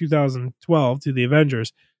to 2012 to the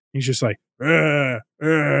Avengers. He's just like, and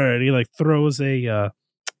he like throws a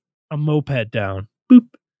moped down. Boop.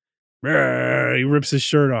 He rips his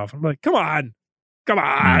shirt off. I'm like, come on.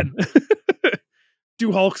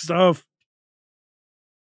 Do Hulk stuff.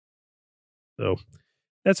 So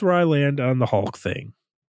that's where I land on the Hulk thing,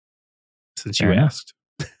 since you asked.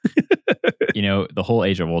 You know, the whole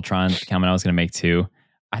Age of Ultron comment I was going to make too,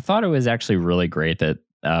 I thought it was actually really great that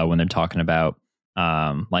when they're talking about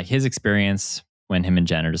like his experience when him and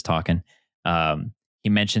Jen are just talking, he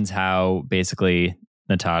mentions how basically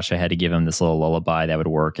Natasha had to give him this little lullaby that would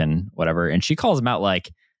work and whatever. And she calls him out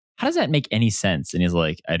like, how does that make any sense? And he's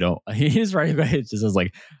like, he's right about it. Just says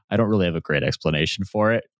like, I don't really have a great explanation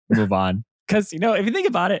for it. Move on. Because, you know, if you think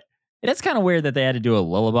about it, it's kind of weird that they had to do a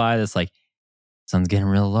lullaby that's like, sun's getting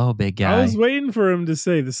real low, big guy. I was waiting for him to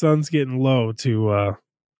say the sun's getting low to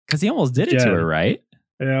because he almost did it to her, right?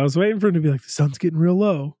 Yeah, I was waiting for him to be like, the sun's getting real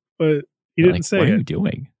low, but he didn't say it. What are you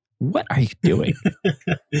doing? What are you doing?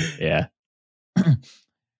 Yeah.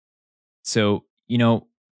 So, you know,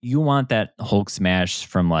 you want that Hulk smash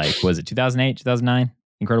from like, was it 2008, 2009?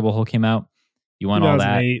 Incredible Hulk came out. You want all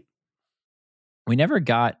that. We never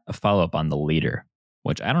got a follow-up on the leader,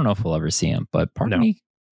 which I don't know if we'll ever see him, but part of me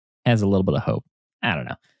has a little bit of hope. I don't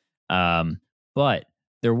know. But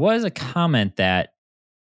there was a comment that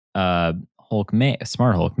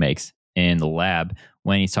Smart Hulk makes in the lab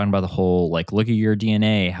when he's talking about the whole, like, look at your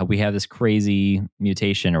DNA, how we have this crazy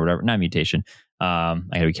mutation or whatever. Not mutation. I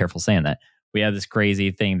gotta be careful saying that. We have this crazy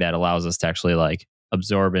thing that allows us to actually like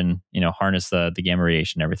absorb and, harness the gamma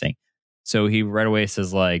radiation and everything. So he right away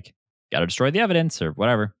says, like, gotta destroy the evidence or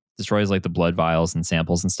whatever. Destroys like the blood vials and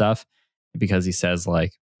samples and stuff. Because he says,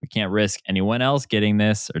 like, we can't risk anyone else getting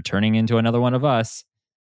this or turning into another one of us.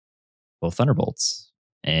 Well, Thunderbolts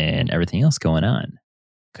and everything else going on.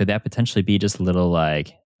 Could that potentially be just a little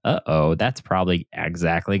like, that's probably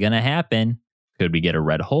exactly going to happen? Could we get a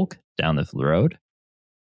Red Hulk down the road?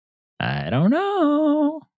 I don't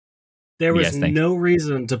know. There was no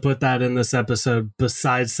reason to put that in this episode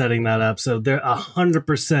besides setting that up. So they're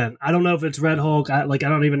 100%. I don't know if it's Red Hulk. I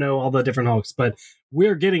don't even know all the different Hulks, but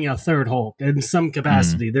we're getting a third Hulk in some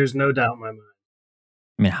capacity. There's no doubt in my mind.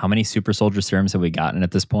 I mean, how many super soldier serums have we gotten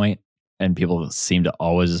at this point? And people seem to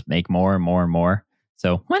always just make more and more and more.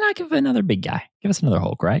 So why not give another big guy? Give us another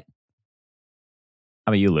Hulk, right?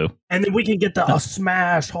 How about you, Lou? And then we can get the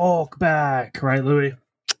Smash Hulk back, right, Louis?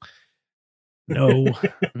 No,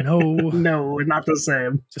 not the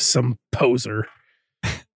same. Just some poser.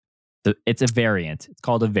 It's a variant. It's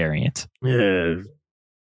called a variant. Bleh.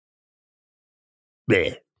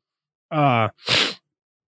 Oh,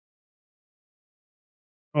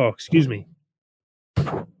 excuse me.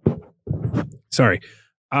 Sorry.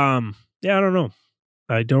 Yeah, I don't know.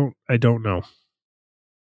 I don't know.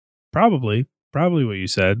 Probably what you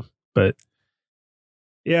said, but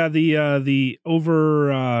yeah, the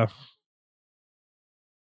over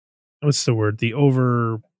what's the word? The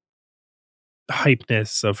over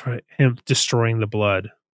hypeness of him destroying the blood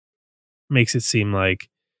makes it seem like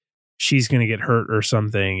she's going to get hurt or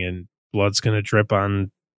something and blood's going to drip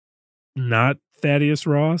on not Thaddeus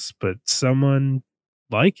Ross, but someone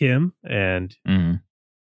like him, and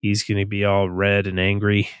he's going to be all red and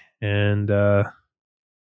angry. And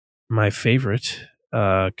my favorite,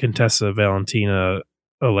 Contessa Valentina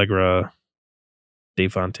Allegra De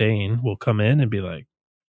Fontaine, will come in and be like,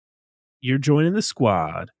 "You're joining the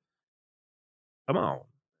squad. Come on."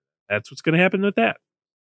 That's what's going to happen with that.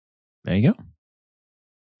 There you go.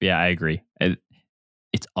 Yeah, I agree.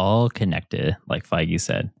 It's all connected, like Feige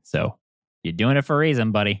said. So you're doing it for a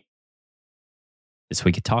reason, buddy. Just so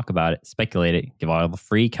we could talk about it, speculate it, give all the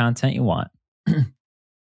free content you want. So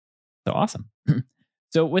awesome.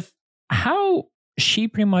 So with how she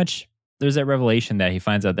pretty much, there's that revelation that he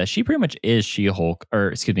finds out that she pretty much is She-Hulk, or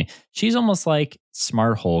excuse me, she's almost like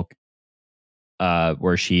Smart Hulk,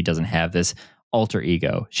 where she doesn't have this alter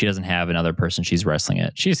ego. She doesn't have another person she's wrestling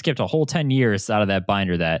it. She skipped a whole 10 years out of that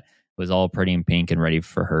binder that was all pretty and pink and ready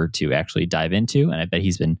for her to actually dive into. And I bet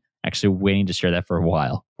he's been actually waiting to share that for a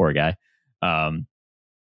while. Poor guy.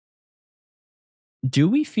 Do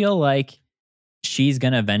we feel like she's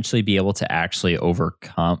going to eventually be able to actually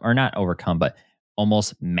overcome, or not overcome, but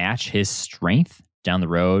almost match his strength down the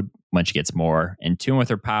road when she gets more in tune with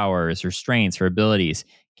her powers, her strengths, her abilities?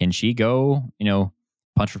 Can she go,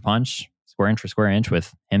 punch for punch, square inch for square inch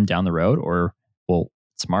with him down the road? Or will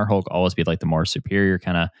Smart Hulk always be like the more superior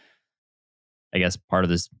kind of, I guess, part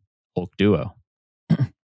of this Hulk duo?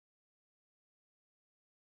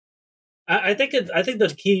 I think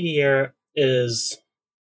the key here is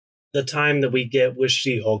the time that we get with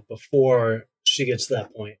She-Hulk before she gets to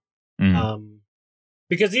that point.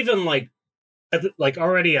 Because even like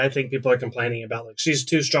already, I think people are complaining about like she's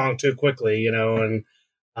too strong too quickly, and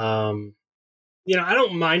I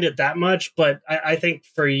don't mind it that much, but I think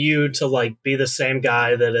for you to like be the same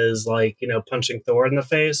guy that is like punching Thor in the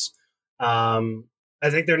face, I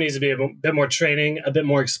think there needs to be a bit more training, a bit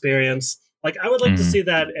more experience. Like I would like to see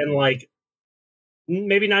that in like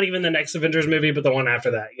maybe not even the next Avengers movie, but the one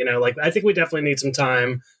after that. Like I think we definitely need some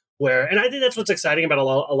time where, and I think that's what's exciting about a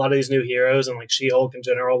lot of these new heroes and like She-Hulk in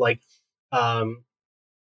general, like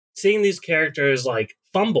seeing these characters like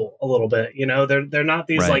fumble a little bit. They're not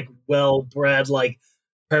these like well-bred, like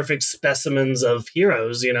perfect specimens of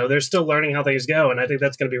heroes. They're still learning how things go, and I think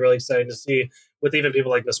that's going to be really exciting to see with even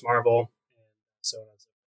people like Miss Marvel. So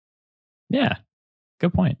yeah,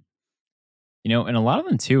 good point. And a lot of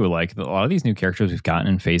them too, like a lot of these new characters we've gotten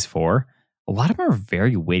in Phase 4, a lot of them are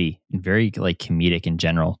very witty and very like comedic in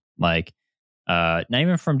general. Like, not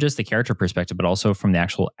even from just the character perspective, but also from the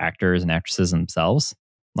actual actors and actresses themselves.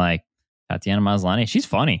 Like Tatiana Maslany, she's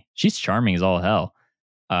funny. She's charming as all hell.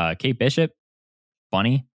 Kate Bishop,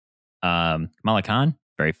 funny. Kamala Khan,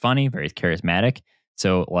 very funny, very charismatic.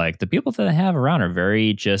 So like the people that I have around are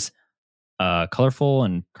very just colorful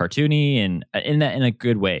and cartoony, and in a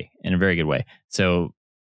good way, in a very good way. So,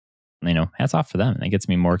 hats off for them. And that gets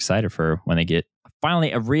me more excited for when they get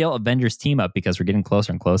finally a real Avengers team up, because we're getting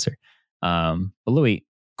closer and closer. But Louis,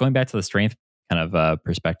 going back to the strength kind of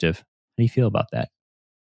perspective, how do you feel about that?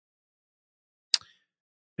 I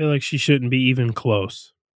feel like she shouldn't be even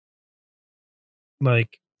close.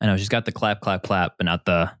 Like, I know she's got the clap, clap, clap, but not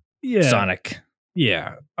the yeah, Sonic.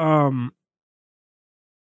 yeah.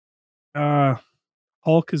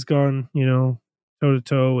 Hulk has gone, toe to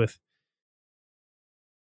toe with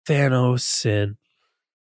Thanos and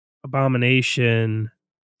Abomination,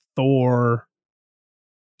 Thor.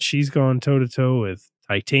 She's gone toe to toe with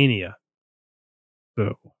Titania.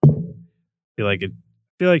 So feel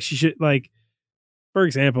like she should, like, for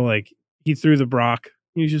example, like he threw the Brock.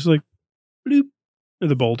 He was just like bloop, or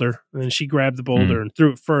the boulder. And then she grabbed the boulder and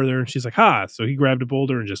threw it further, and she's like, ha. So he grabbed a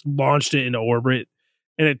boulder and just launched it into orbit,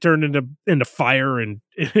 and it turned into fire and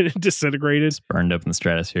it disintegrated. It's burned up in the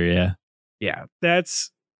stratosphere, yeah. Yeah.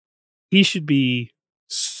 He should be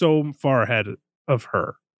so far ahead of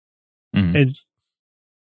her. Mhm.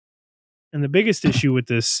 And the biggest issue with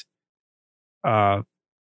this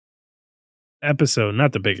episode,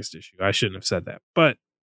 not the biggest issue, I shouldn't have said that, but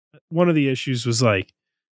one of the issues was like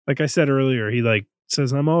I said earlier, he like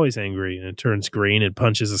says, I'm always angry, and it turns green and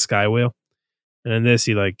punches a sky whale. And in this,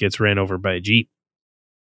 he like gets ran over by a Jeep.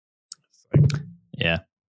 It's like, Yeah.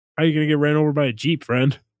 how are you going to get ran over by a Jeep,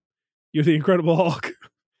 friend? You're the Incredible Hulk.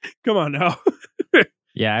 Come on now.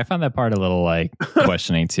 Yeah, I found that part a little like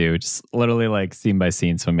questioning too. Just literally like scene by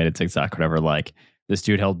scene. So I made a TikTok, whatever. Like this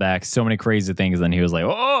dude held back so many crazy things, and then he was like,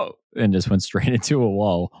 "Oh!" and just went straight into a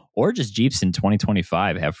wall. Or just Jeeps in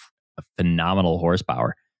 2025 have a phenomenal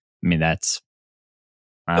horsepower. I mean, I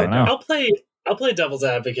don't know. I'll play devil's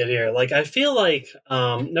advocate here. Like, I feel like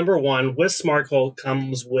number one, with Smart Hulk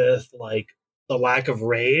comes with like the lack of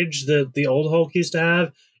rage that the old Hulk used to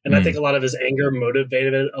have, and I think a lot of his anger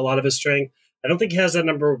motivated a lot of his strength. I don't think he has that,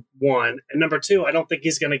 number one. And number two, I don't think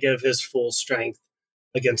he's going to give his full strength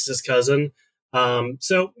against his cousin.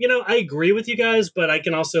 So, I agree with you guys, but I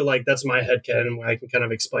can also, like, that's my headcanon where I can kind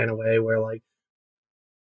of explain away where, like,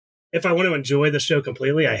 if I want to enjoy the show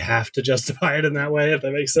completely, I have to justify it in that way, if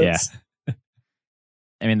that makes sense. Yeah.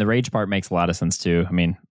 I mean, the rage part makes a lot of sense too. I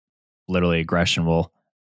mean, literally aggression will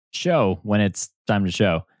show when it's time to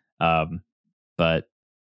show. But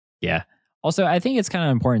yeah. Also, I think it's kind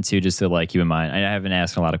of important too, just to like keep in mind. I haven't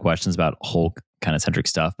asked a lot of questions about Hulk kind of centric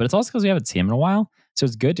stuff, but it's also because we haven't seen him in a while. So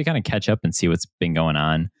it's good to kind of catch up and see what's been going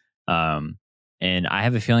on. And I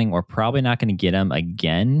have a feeling we're probably not going to get him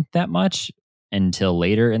again that much until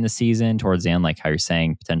later in the season, towards the end, like how you're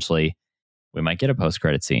saying, potentially we might get a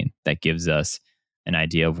post-credit scene that gives us an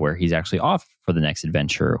idea of where he's actually off for the next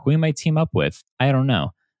adventure, who he might team up with. I don't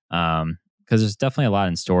know. Because there's definitely a lot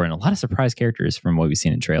in store and a lot of surprise characters from what we've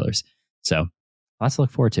seen in trailers. So lots to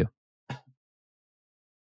look forward to.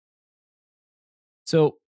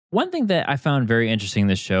 So one thing that I found very interesting in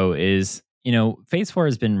this show is, Phase 4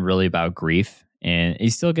 has been really about grief. And you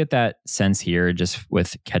still get that sense here just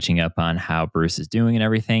with catching up on how Bruce is doing and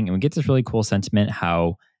everything. And we get this really cool sentiment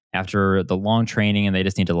how after the long training and they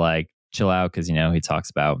just need to like chill out because, he talks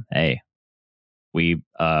about, hey, we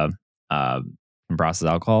can process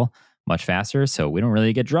alcohol much faster, so we don't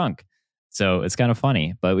really get drunk. So it's kind of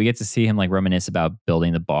funny, but we get to see him like reminisce about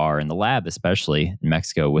building the bar and the lab, especially in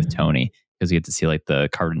Mexico with Tony, because we get to see like the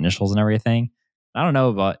card initials and everything. I don't know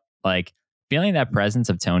about like feeling that presence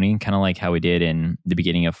of Tony, kind of like how we did in the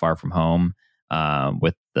beginning of Far From Home,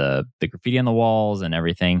 with the graffiti on the walls and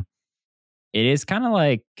everything. It is kind of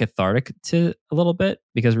like cathartic to a little bit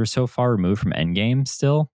because we're so far removed from Endgame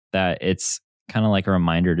still that it's kind of like a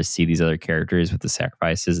reminder to see these other characters with the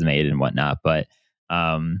sacrifices made and whatnot. But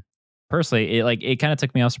personally, it kind of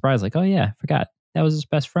took me off surprise. Like, oh yeah, I forgot that was his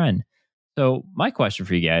best friend. So my question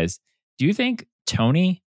for you guys: do you think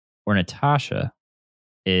Tony or Natasha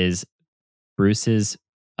is Bruce's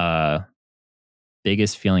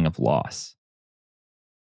biggest feeling of loss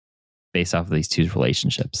based off of these two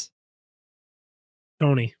relationships?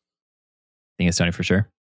 Tony. I think it's Tony for sure.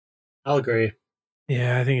 I'll agree.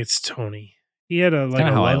 Yeah, I think it's Tony. He had a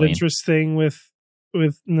kinda how I love lean. interest thing with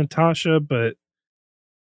Natasha, but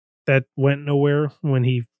that went nowhere when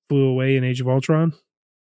he flew away in Age of Ultron.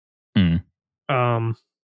 Mm.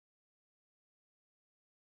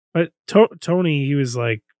 But Tony, he was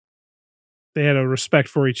like, they had a respect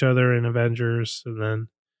for each other in Avengers, and then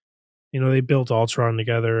they built Ultron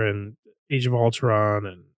together and Age of Ultron,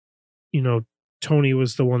 and Tony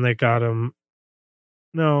was the one that got him.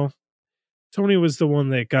 No, Tony was the one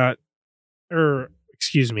that got, or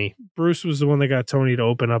excuse me, Bruce was the one that got Tony to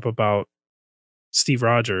open up about Steve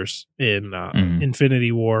Rogers in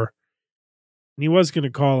Infinity War. And he was going to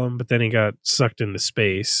call him, but then he got sucked into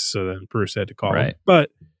space, so then Bruce had to call him. But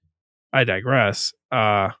I digress.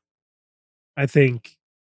 I think,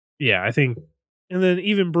 and then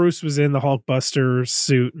even Bruce was in the Hulkbuster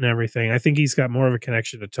suit and everything. I think he's got more of a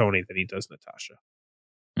connection to Tony than he does Natasha.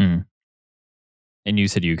 Mm. And you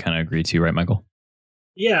said you kind of agree too, right, Michael?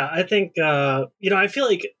 Yeah, I think I feel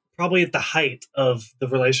like probably at the height of the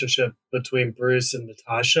relationship between Bruce and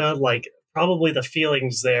Natasha, like probably the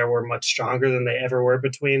feelings there were much stronger than they ever were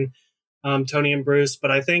between Tony and Bruce.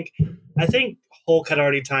 But I think Hulk had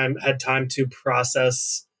already had time to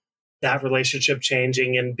process that relationship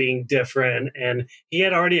changing and being different, and he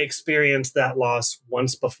had already experienced that loss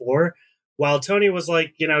once before. While Tony was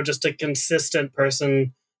like, just a consistent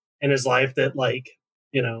person in his life that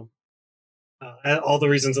you know all the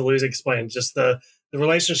reasons that Louis explained, just the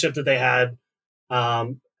relationship that they had.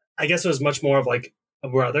 I guess it was much more of like a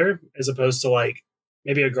brother as opposed to like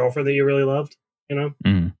maybe a girlfriend that you really loved.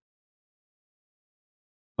 Mm.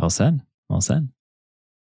 Well said. Well said.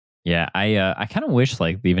 Yeah, I kind of wish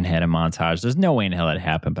like they even had a montage. There's no way in hell that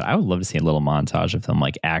happened, but I would love to see a little montage of them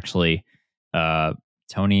like actually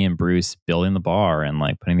Tony and Bruce building the bar and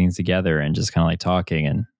like putting things together and just kind of like talking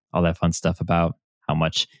and all that fun stuff about how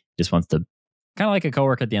much he just wants to kind of like a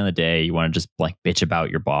coworker at the end of the day. You want to just like bitch about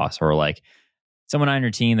your boss or like someone on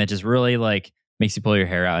your team that just really like makes you pull your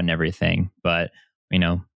hair out and everything. But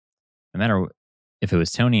no matter if it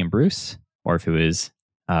was Tony and Bruce or if it was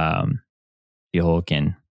the Hulk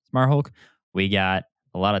and Smart Hulk, we got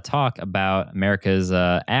a lot of talk about America's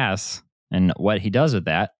ass and what he does with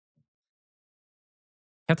that.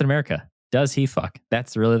 Captain America, does he fuck?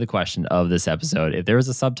 That's really the question of this episode. If there was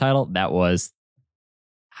a subtitle, that was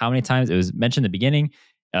how many times it was mentioned in the beginning.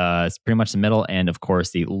 It's pretty much the middle, and of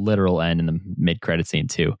course the literal end in the mid-credit scene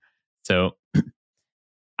too. So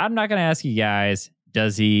I'm not going to ask you guys,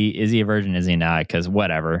 is he a virgin? Is he not? Because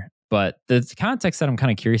whatever. But the context that I'm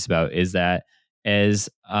kind of curious about is that as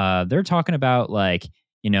they're talking about like,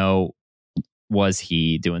 was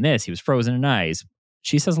he doing this? He was frozen in ice.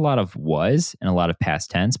 She says a lot of was and a lot of past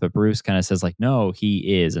tense, but Bruce kind of says like, no,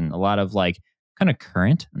 he is. And a lot of like kind of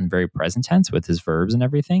current and very present tense with his verbs and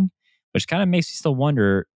everything, which kind of makes me still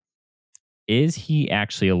wonder, is he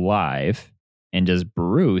actually alive? And does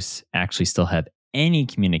Bruce actually still have any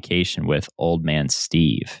communication with old man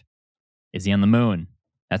Steve? Is he on the moon?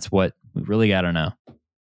 That's what we really got to know.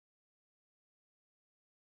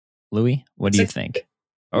 Louis, what do you think?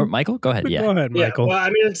 Or Michael, go ahead. Yeah, go ahead, Michael. Yeah, well, I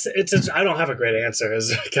mean, it's I don't have a great answer.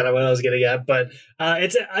 Is kind of what I was getting at, but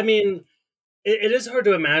it is hard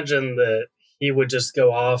to imagine that he would just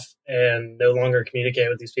go off and no longer communicate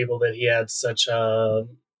with these people that he had such a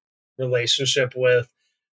relationship with.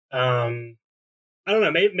 I don't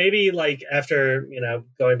know. Maybe like after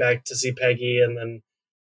going back to see Peggy, and then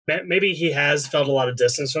maybe he has felt a lot of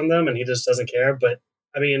distance from them, and he just doesn't care. But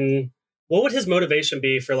I mean, what would his motivation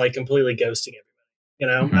be for like completely ghosting everybody?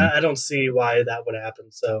 Mm-hmm. I don't see why that would happen.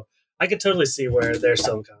 So I could totally see where they're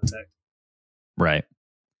still in contact. Right.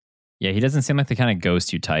 Yeah, he doesn't seem like the kind of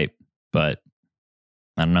ghost you type, but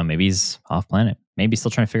I don't know. Maybe he's off planet. Maybe he's still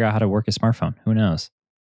trying to figure out how to work his smartphone. Who knows?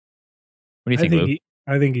 What do you think, Lou?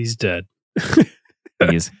 I think he's dead.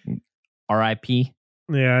 He's R.I.P.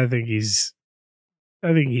 Yeah, I think he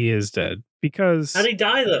is dead because how'd he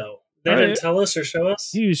die though? They didn't tell us or show us.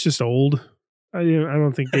 He was just old. I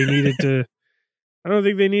don't think they needed to. I don't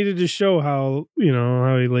think they needed to show how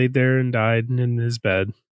how he laid there and died in his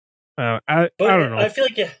bed. I don't know. I feel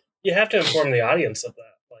like you have to inform the audience of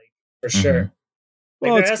that, like for sure.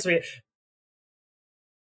 Well, there has to be.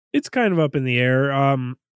 It's kind of up in the air.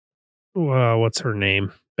 What's her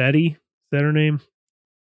name? Betty? Is that her name?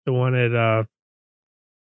 The one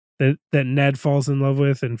that Ned falls in love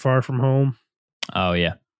with in Far From Home. Oh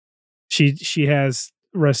yeah. She has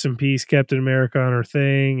Rest in Peace Captain America on her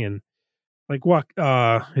thing, and like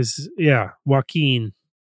Joaquin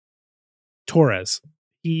Torres.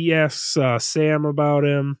 He asks Sam about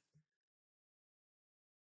him.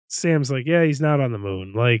 Sam's like, yeah, he's not on the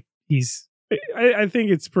moon. Like I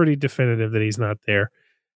think it's pretty definitive that he's not there.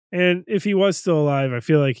 And if he was still alive, I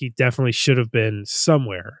feel like he definitely should have been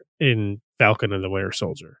somewhere in Falcon and the Winter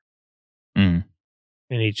Soldier. Mm.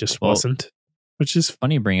 And he just wasn't. Which is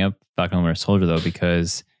funny you bring up Falcon and the Winter Soldier though,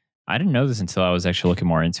 because I didn't know this until I was actually looking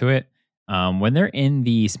more into it. When they're in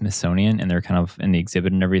the Smithsonian and they're kind of in the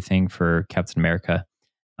exhibit and everything for Captain America,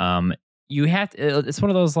 you have to, it's one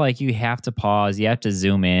of those like you have to pause, you have to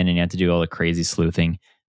zoom in, and you have to do all the crazy sleuthing.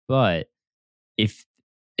 But if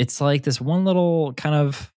it's like this one little kind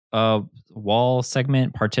of wall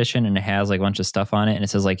segment partition, and it has like a bunch of stuff on it, and it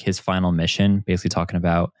says like his final mission, basically talking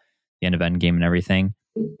about the end of Endgame and everything.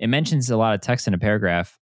 It mentions a lot of text in a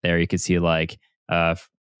paragraph there. You could see like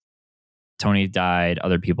Tony died,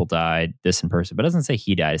 other people died, this in person, but it doesn't say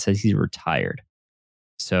he died. It says he's retired.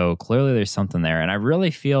 So clearly there's something there. And I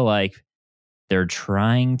really feel like they're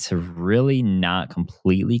trying to really not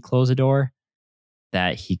completely close a door.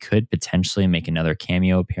 that he could potentially make another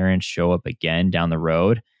cameo appearance, show up again down the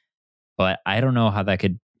road. But I don't know how that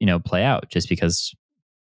could, play out, just because,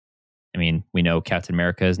 I mean, we know Captain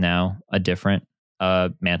America is now a different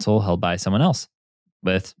mantle held by someone else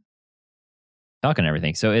with Falcon and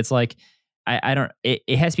everything. So it's like, I don't,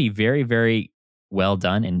 it has to be very, very well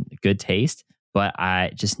done and good taste. But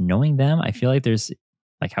I just knowing them, I feel like there's,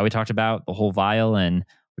 like how we talked about the whole vial, and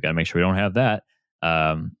we got to make sure we don't have that.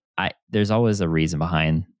 There's always a reason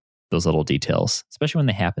behind those little details, especially when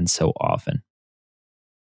they happen so often.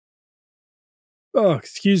 Oh,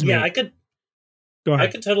 excuse me. Yeah, I could. Go ahead.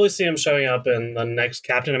 I could totally see him showing up in the next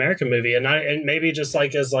Captain America movie, and maybe just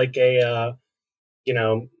like as like a,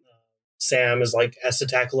 Sam is like has to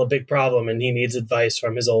tackle a big problem and he needs advice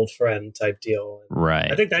from his old friend type deal.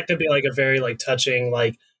 Right. I think that could be like a very like touching,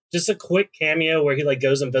 like just a quick cameo where he like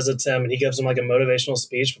goes and visits him and he gives him like a motivational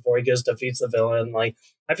speech before he goes to defeats the villain. Like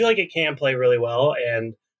I feel like it can play really well,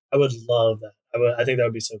 and I would love that. I think that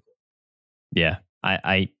would be so cool. Yeah,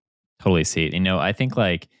 I totally see it. I think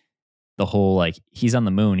like the whole like he's on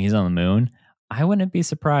the moon. I wouldn't be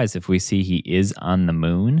surprised if we see he is on the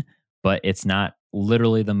moon, but it's not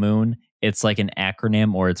literally the moon. It's like an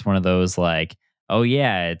acronym, or it's one of those like, oh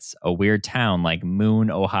yeah, it's a weird town like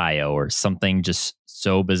Moon, Ohio, or something just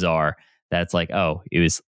so bizarre that's like, oh, it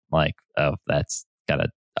was like, oh, that's gotta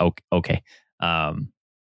okay,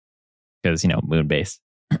 because moon base.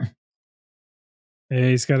 Yeah,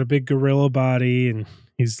 he's got a big gorilla body and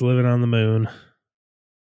he's living on the moon.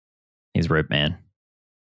 He's ripped, man.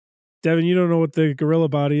 Devin, you don't know what the gorilla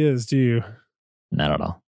body is, do you? Not at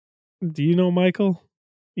all. Do you know, Michael?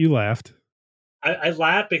 You laughed. I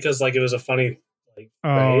laughed because like it was a funny like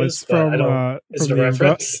phrase, it's from is it a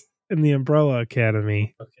reference? In the Umbrella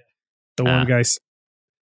Academy. Okay. The one guy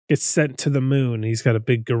gets sent to the moon. He's got a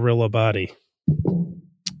big gorilla body.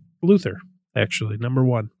 Luther, actually, number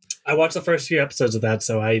 1. I watched the first few episodes of that,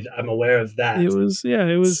 so I'm aware of that.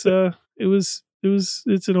 It's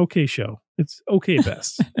an okay show. It's okay at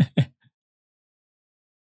best.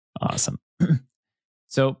 Awesome.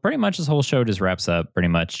 So pretty much this whole show just wraps up pretty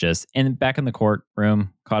much just back in the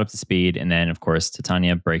courtroom, caught up to speed, and then of course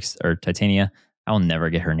Titania. I will never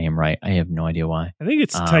get her name right. I have no idea why. I think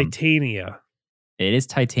it's Titania. It is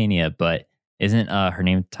Titania, but isn't her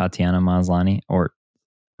name Tatiana Maslany? Or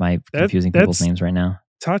am I confusing people's names right now?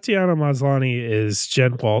 Tatiana Maslany is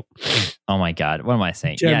Jen Walt. Oh my God. What am I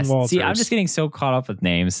saying? Jen Walters. See, I'm just getting so caught up with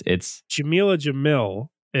names. It's Jamila Jamil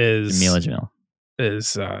is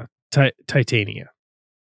Titania.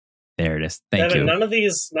 There it is. Thank you. None of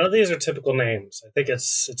these are typical names. I think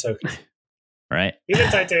it's okay. Right? Even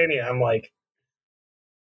Titania, I'm like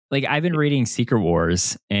I've been reading Secret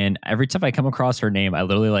Wars, and every time I come across her name, I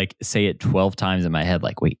literally like say it 12 times in my head.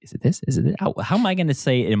 Like, wait, is it this? Is it this? How am I going to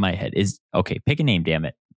say it in my head? Okay, pick a name, damn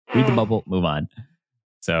it. Read the bubble, move on.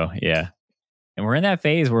 So, yeah. And we're in that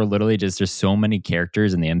phase where literally just there's so many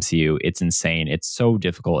characters in the MCU. It's insane. It's so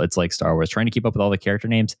difficult. It's like Star Wars. Trying to keep up with all the character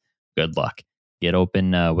names, good luck. Get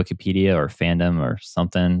open Wikipedia or fandom or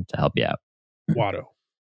something to help you out. Watto.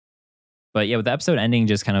 But yeah, with the episode ending,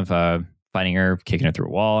 just kind of fighting her, kicking her through a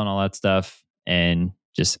wall and all that stuff, and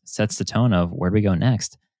just sets the tone of where do we go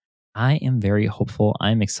next. I am very hopeful.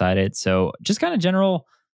 I'm excited. So just kind of general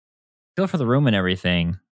feel for the room and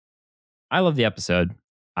everything. I love the episode.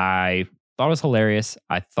 I thought it was hilarious.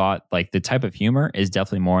 I thought like the type of humor is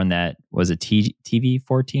definitely more in that, was it TV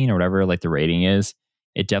 14 or whatever like the rating is.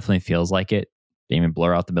 It definitely feels like it. They even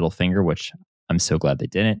blur out the middle finger, which I'm so glad they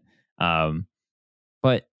didn't.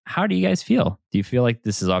 But how do you guys feel? Do you feel like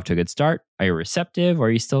this is off to a good start? Are you receptive, or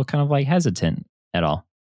are you still kind of like hesitant at all?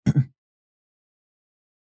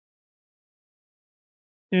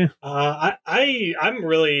 Yeah. I'm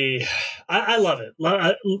really, I love it.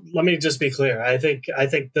 Let me just be clear. I think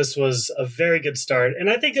this was a very good start, and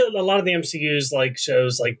I think a lot of the MCU's like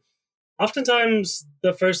shows like oftentimes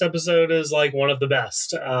the first episode is like one of the best.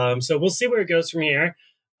 So we'll see where it goes from here.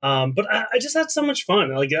 But I just had so much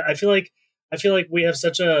fun. Like I feel like we have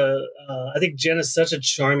such a. I think Jen is such a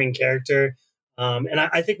charming character, and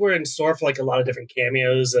I think we're in store for like a lot of different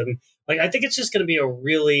cameos, and like I think it's just going to be a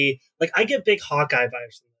really like I get big Hawkeye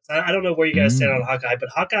vibes from this. I don't know where you guys stand on Hawkeye, but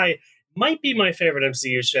Hawkeye might be my favorite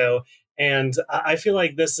MCU show, and I feel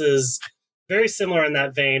like this is very similar in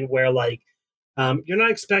that vein where like you're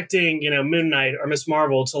not expecting Moon Knight or Miss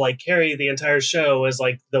Marvel to like carry the entire show as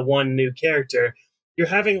like the one new character. You're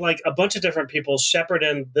having like a bunch of different people shepherd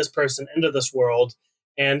in this person into this world,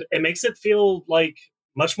 and it makes it feel like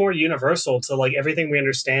much more universal to like everything we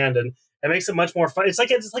understand, and it makes it much more fun. It's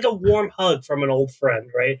like a warm hug from an old friend,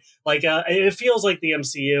 right? Like it feels like the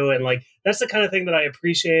MCU, and like that's the kind of thing that I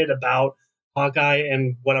appreciate about Hawkeye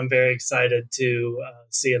and what I'm very excited to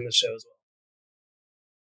see in the show as well.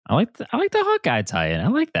 I like the Hawkeye tie-in. I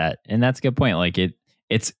like that, and that's a good point. Like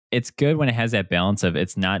it's good when it has that balance of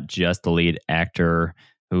it's not just the lead actor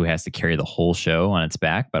who has to carry the whole show on its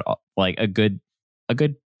back, but like a good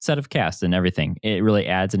set of cast and everything. It really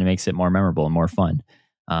adds and it makes it more memorable and more fun,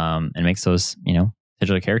 and makes those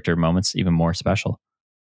titular character moments even more special.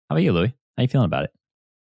 How about you, Louis? How you feeling about it?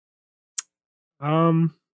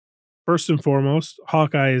 First and foremost,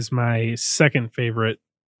 Hawkeye is my second favorite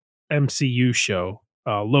MCU show.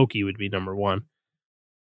 Loki would be number one.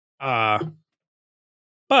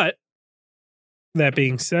 But that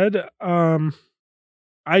being said,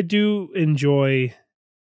 I do enjoy,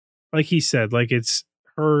 like he said, like it's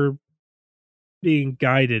her being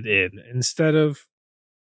guided in instead of,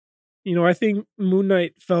 I think Moon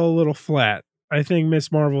Knight fell a little flat. I think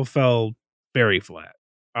Miss Marvel fell very flat.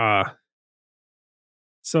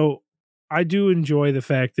 So I do enjoy the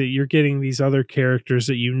fact that you're getting these other characters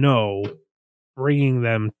that bringing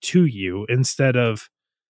them to you instead of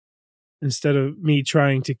me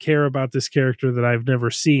trying to care about this character that I've never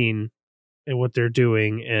seen and what they're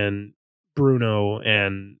doing, and Bruno,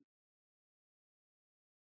 and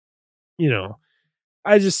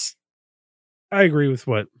I agree with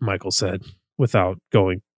what Michael said without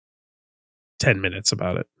going 10 minutes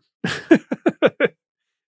about it.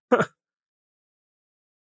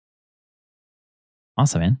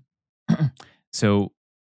 Awesome, man. So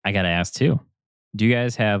I got to ask too. Do you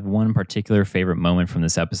guys have one particular favorite moment from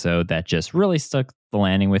this episode that just really stuck the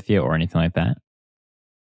landing with you or anything like that?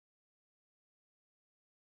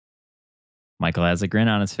 Michael has a grin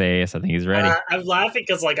on his face. I think he's ready. I'm laughing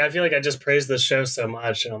because I feel like I just praised this show so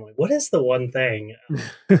much, and I'm like, what is the one thing?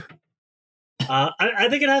 I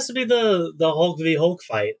think it has to be the Hulk v Hulk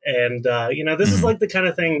fight, and this is like the kind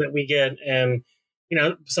of thing that we get, and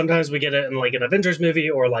sometimes we get it in like an Avengers movie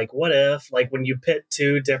or like What If, like when you pit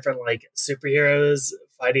two different like superheroes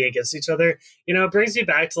fighting against each other. It brings me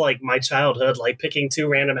back to like my childhood, like picking two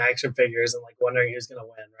random action figures and like wondering who's gonna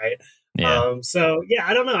win, right? Yeah. So yeah,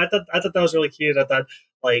 I don't know. I thought that was really cute. I thought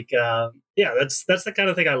that's the kind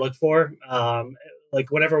of thing I look for. Like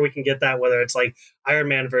whenever we can get that, whether it's like Iron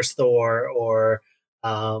Man versus Thor or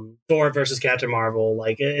Thor versus Captain Marvel,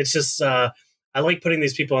 like it's just I like putting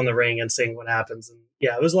these people in the ring and seeing what happens. And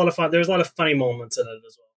yeah, it was a lot of fun. There was a lot of funny moments in it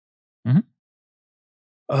as well.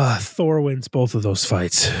 Mm-hmm. Thor wins both of those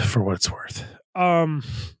fights for what it's worth.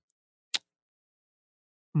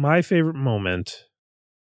 My favorite moment,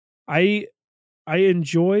 I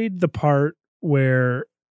enjoyed the part where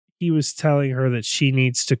he was telling her that she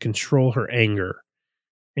needs to control her anger,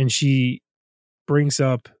 and she brings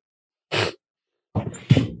up,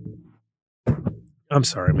 I'm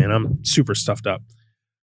sorry, man, I'm super stuffed up.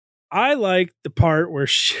 I like the part where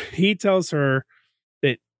he tells her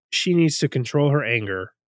that she needs to control her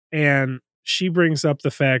anger, and she brings up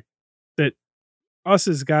the fact that us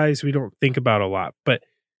as guys, we don't think about a lot, but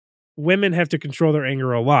women have to control their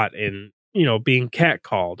anger a lot in, being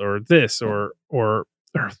catcalled or this or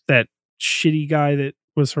that shitty guy that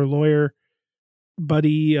was her lawyer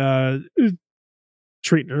buddy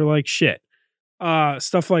treating her like shit.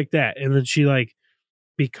 Stuff like that. And then she like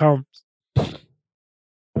becomes, oh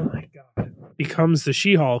my God, becomes the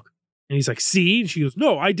She-Hulk. And he's like, see? And she goes,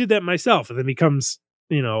 no, I did that myself. And then becomes,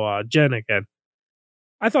 Jen again.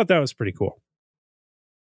 I thought that was pretty cool.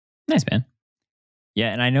 Nice, man.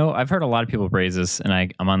 Yeah, and I know I've heard a lot of people praise this, and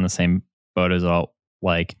I'm on the same boat as all.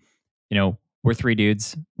 Like, we're three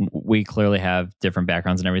dudes. We clearly have different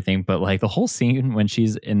backgrounds and everything, but like the whole scene when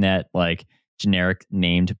she's in that like generic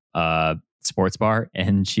named sports bar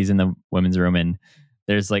and she's in the women's room and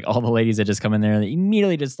there's like all the ladies that just come in there and they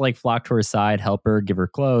immediately just like flock to her side, help her, give her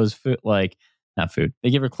clothes, food, like not food. They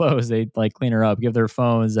give her clothes, they like clean her up, give their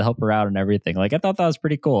phones to help her out and everything. Like I thought that was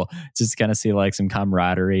pretty cool. Just to kind of see like some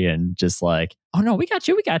camaraderie and just like, oh no, we got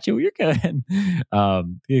you, you're good.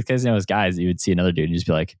 Because as guys, you would see another dude and just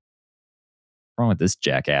be like, what's wrong with this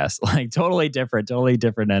jackass? Like totally different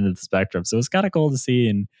end of the spectrum. So it's kind of cool to see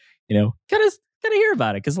and kind of hear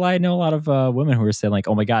about it because I know a lot of women who are saying like,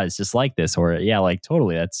 oh my God, it's just like this, or yeah, like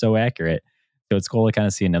totally, that's so accurate. So it's cool to kind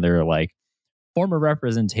of see another like form of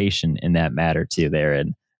representation in that matter too there.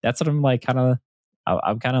 And that's what I'm like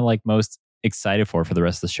I'm kind of like most excited for the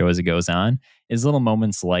rest of the show as it goes on is little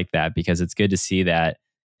moments like that, because it's good to see that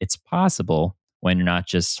it's possible when you're not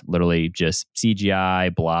just literally just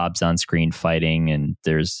CGI blobs on screen fighting and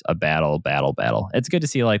there's a battle. It's good to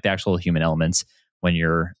see like the actual human elements when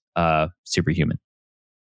you're superhuman.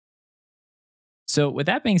 So with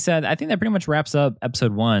that being said, I think that pretty much wraps up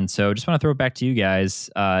episode 1. So just want to throw it back to you guys.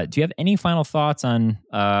 Do you have any final thoughts on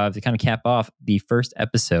to kind of cap off the first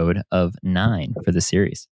episode of 9 for the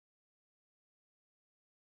series?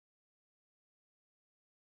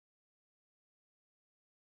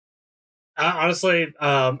 Honestly,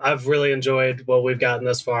 I've really enjoyed what we've gotten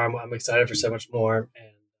thus far. I'm excited for so much more.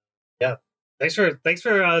 And yeah, thanks for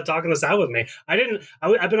talking this out with me.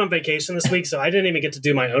 I've been on vacation this week, so I didn't even get to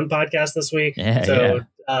do my own podcast this week. Yeah, so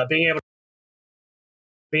being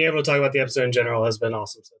able to talk about the episode in general has been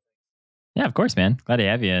awesome. So. Yeah, of course, man. Glad to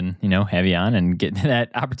have you and, have you on and get that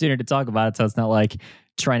opportunity to talk about it. So it's not like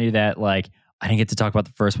trying to do that. Like, I didn't get to talk about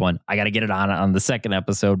the first one. I got to get it on the second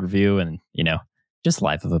episode review and, just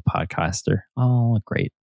life of a podcaster. Oh,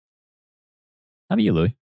 great. How about you,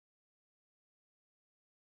 Louis?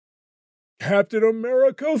 Captain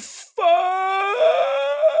America,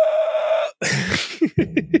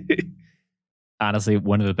 Honestly,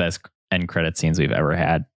 one of the best end credit scenes we've ever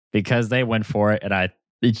had because they went for it. And I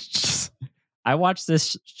watched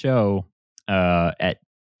this show at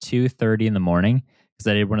 2:30 in the morning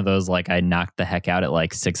because I did one of those, like I knocked the heck out at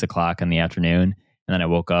like 6 o'clock in the afternoon. And then I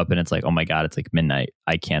woke up and it's like, oh my God, it's like midnight.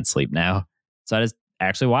 I can't sleep now. So I just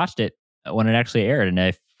actually watched it when it actually aired. And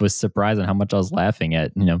I was surprised on how much I was laughing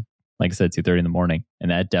at, like I said, 2:30 in the morning.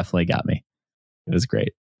 And that definitely got me. It was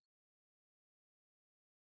great.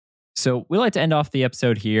 So we like to end off the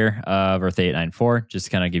episode here of Earth 894. Just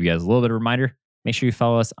to kind of give you guys a little bit of a reminder. Make sure you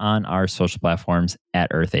follow us on our social platforms at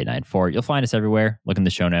Earth 894. You'll find us everywhere. Look in the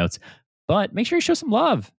show notes. But make sure you show some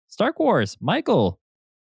love. Stark Wars, Michael,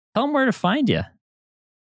 tell them where to find you.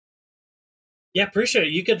 Yeah, appreciate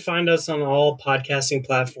it. You can find us on all podcasting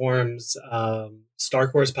platforms,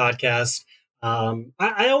 Stark Wars Podcast.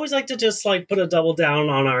 I always like to just like put a double down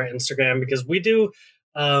on our Instagram because we do.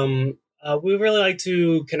 We really like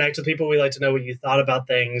to connect with people. We like to know what you thought about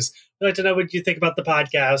things. We like to know what you think about the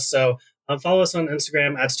podcast. So follow us on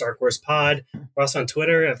Instagram at Stark Wars Pod. We're also on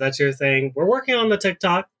Twitter if that's your thing. We're working on the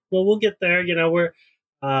TikTok. Well, we'll get there. We're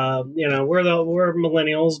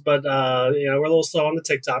millennials, but we're a little slow on the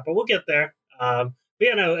TikTok, but we'll get there. But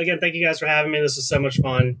again, thank you guys for having me. This was so much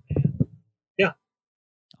fun. Yeah.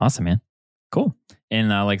 Awesome, man. Cool. And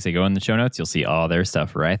like I say, go in the show notes. You'll see all their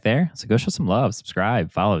stuff right there. So go show some love,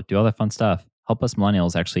 subscribe, follow, do all that fun stuff. Help us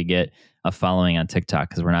millennials actually get a following on TikTok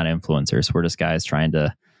because we're not influencers. We're just guys trying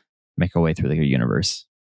to make our way through the universe.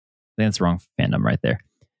 I think that's the wrong fandom right there.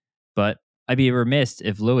 But I'd be remiss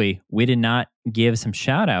if, Louis, we did not give some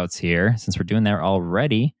shout outs here since we're doing that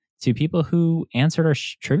already to people who answered our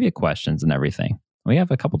trivia questions and everything. We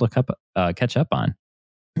have a couple to catch up on.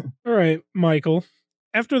 All right, Michael.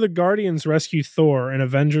 After the Guardians rescue Thor in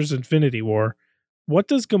Avengers Infinity War, what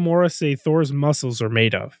does Gamora say Thor's muscles are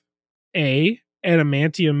made of? A.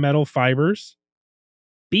 Adamantium metal fibers.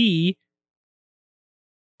 B.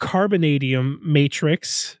 Carbonadium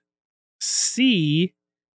matrix. C.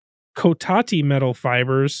 Kotati metal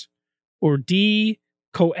fibers. Or D.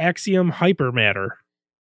 Coaxium hypermatter.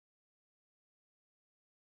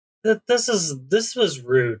 This was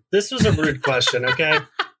rude. This was a rude question. Okay.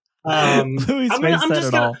 I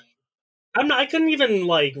couldn't even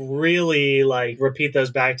really repeat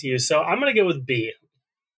those back to you. So I'm gonna go with B.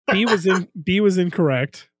 B was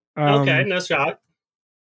incorrect. Okay, no shot.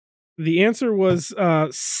 The answer was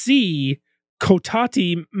C.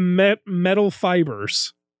 Kotati metal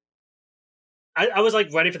fibers. I was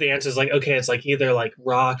ready for the answers. Okay, it's either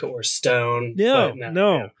rock or stone. No.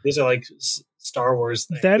 Yeah. These are Star Wars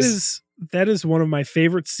things. That is one of my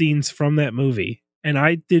favorite scenes from that movie, and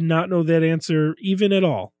I did not know that answer even at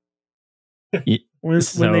all.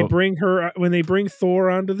 When they bring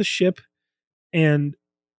Thor onto the ship, and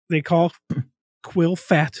they call Quill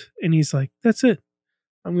fat, and he's like, "That's it.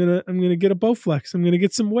 I'm gonna get a Bowflex. I'm gonna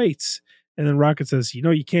get some weights." And then Rocket says,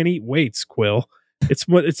 "You can't eat weights, Quill." It's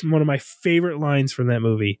one of my favorite lines from that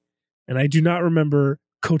movie, and I do not remember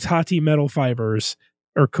Kotati metal fibers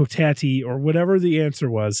or Kotati or whatever the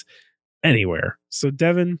answer was anywhere. So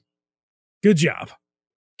Devin, good job.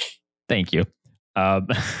 Thank you. I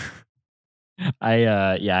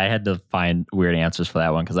had to find weird answers for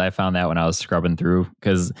that one because I found that when I was scrubbing through.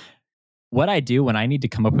 Because what I do when I need to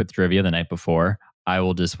come up with trivia the night before,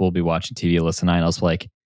 we'll be watching TV, listen, and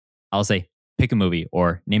I'll say, pick a movie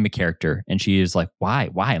or name a character. And she is like, why?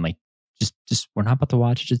 I'm like, just we're not about to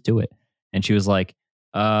watch it, just do it. And she was like,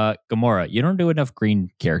 Gamora, you don't do enough green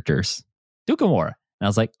characters. Do Gamora. And I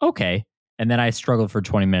was like, okay. And then I struggled for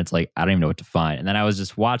 20 minutes, I don't even know what to find. And then I was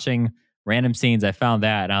just watching random scenes. I found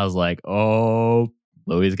that and I was like, oh,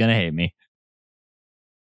 Louis is gonna hate me.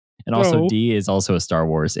 And also No. D is also a Star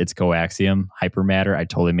Wars. It's coaxium, hypermatter. I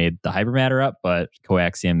totally made the hypermatter up, but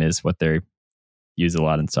coaxium is what they use a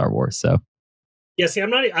lot in Star Wars. So Yeah, see,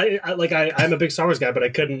 I'm a big Star Wars guy, but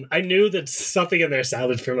I knew that something in there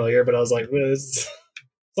sounded familiar, but I was like, it's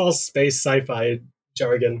all space sci-fi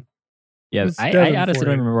jargon. yeah, It's I Devin honestly for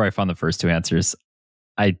don't you. remember where I found the first two answers.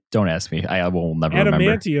 Don't ask me. I will never remember.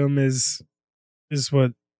 Adamantium is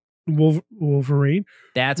what Wolverine.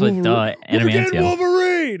 That's what Wolverine. the Look again, adamantium.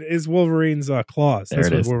 Wolverine is Wolverine's claws. There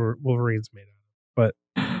That's it what is. Wolverine's made out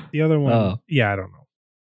of. But the other one, Oh. yeah, I don't know.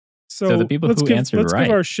 So the people who answered let's right.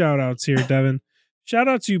 give our shout outs here, Devin. Shout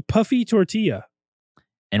out to Puffy Tortilla,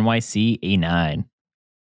 NYC A9.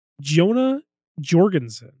 Jonah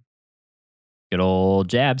Jorgensen, Good old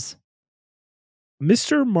Jabs.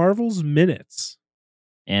 Mr. Marvel's Minutes,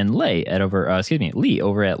 And Lee over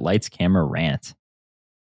at Lights Camera Rant.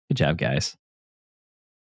 Good job, guys.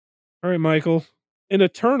 All right, Michael. In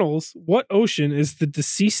Eternals, what ocean is the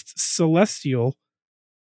deceased celestial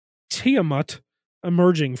Tiamat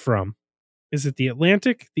emerging from? Is it the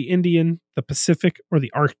Atlantic, the Indian, the Pacific, or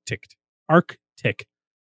the Arctic? Arctic.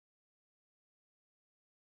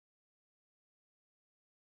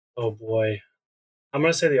 Oh boy, I'm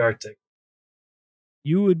gonna say the Arctic.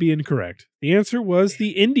 You would be incorrect. The answer was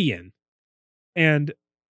the Indian. And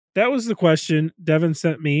that was the question Devin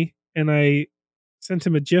sent me, and I sent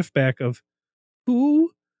him a GIF back of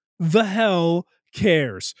who the hell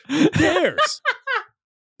cares? Who cares?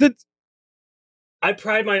 I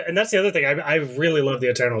pride and that's the other thing. I really love the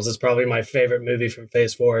Eternals. It's probably my favorite movie from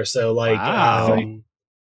Phase 4. So like, Wow.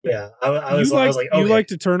 yeah, I was like, okay. You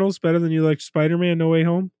liked Eternals better than you liked Spider-Man No Way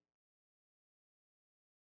Home?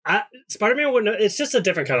 Spider-Man wouldn't. It's just a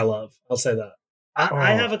different kind of love. I'll say that.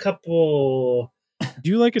 I have a couple.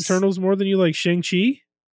 Do you like Eternals more than you like Shang-Chi?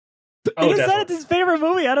 Oh, He just said definitely. it's his favorite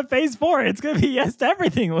movie out of Phase 4. It's going to be yes to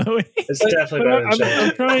everything, Louis. It's definitely But better than Shang-Chi.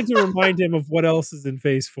 I'm trying to remind him of what else is in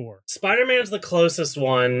Phase 4. Spider-Man's the closest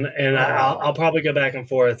one, and I'll probably go back and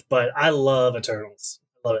forth. But I love Eternals.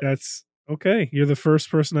 I love it. That's okay. You're the first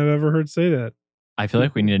person I've ever heard say that. I feel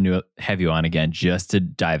like we need to have you on again just to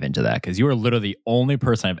dive into that because you are literally the only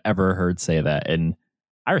person I've ever heard say that, and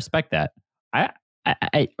I respect that. I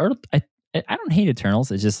don't hate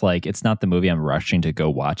Eternals. It's just like it's not the movie I'm rushing to go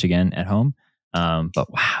watch again at home.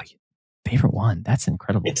 But wow, favorite one. That's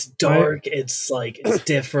incredible. It's dark. It's like it's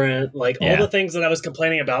different. Like all the things that I was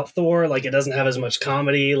complaining about Thor, like it doesn't have as much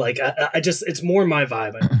comedy. Like I just it's more my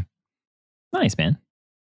vibe. I think. Nice, man.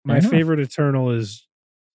 My favorite Eternal is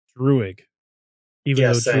Druig, even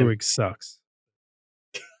though same. Druig sucks.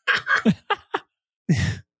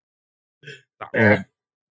 Fair.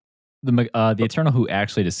 The Eternal who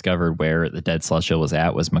actually discovered where the dead celestial was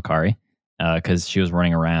at was Makari, because she was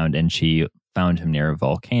running around and she found him near a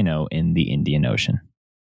volcano in the Indian Ocean.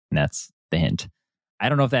 And that's the hint. I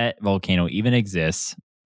don't know if that volcano even exists,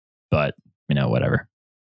 but whatever.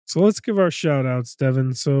 So let's give our shout outs,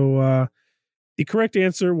 Devin. So the correct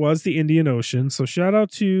answer was the Indian Ocean. So shout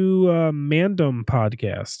out to Mandem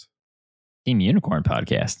Podcast, Team Unicorn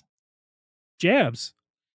Podcast, Jabs,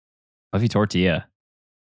 Puffy Tortilla,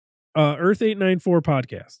 Earth 894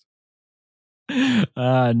 Podcast.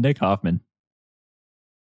 Nick Hoffman,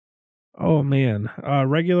 Oh man,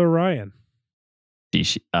 Regular Ryan,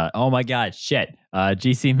 oh my God, shit,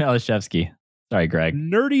 GC Malashevsky. Sorry, Greg.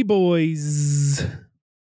 Nerdy Boys,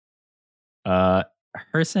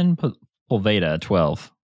 Herson Pulveda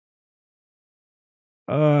 12.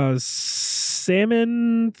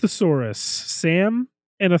 Salmon Thesaurus, Sam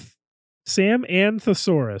and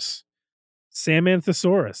Thesaurus,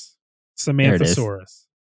 Samanthosaurus, Samanthosaurus.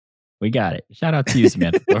 We got it. Shout out to you,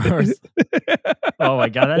 Samantha. Oh my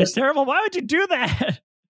God, that is terrible. Why would you do that?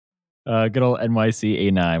 Good old NYC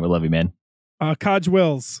A9. We love you, man. Codge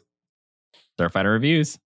Wells Starfighter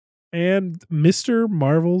Reviews. and Mr.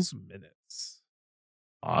 Marvel's Minutes.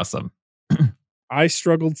 Awesome. I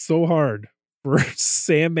struggled so hard for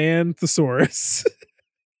Samanthosaurus.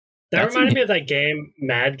 That That's reminded me of that game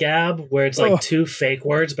Mad Gab, where it's like two fake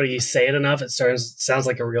words, but you say it enough, it sounds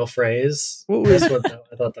like a real phrase. What was- That's what I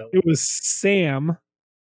thought that was. It was Sam,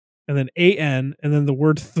 and then AN, and then the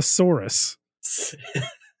word thesaurus. So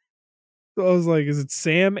I was like, is it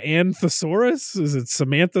Sam and Thesaurus? Is it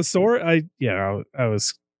Samanthosaurus? I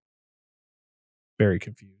was very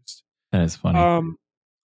confused. That is funny.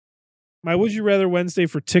 My Would You Rather Wednesday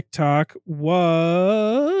for TikTok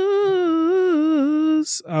was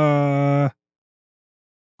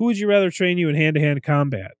who would you rather train you in hand-to-hand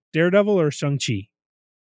combat? Daredevil or Shang-Chi?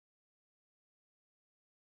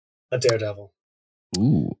 A Daredevil.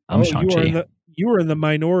 Ooh, I'm Shang-Chi. You were in the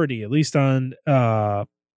minority, at least on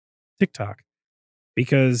TikTok.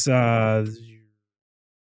 because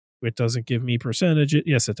it doesn't give me percentage.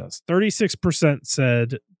 Yes, it does. 36%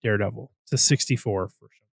 said Daredevil to 64 for sure.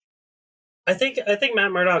 I think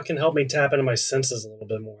Matt Murdock can help me tap into my senses a little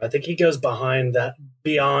bit more. I think he goes beyond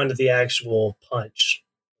the actual punch.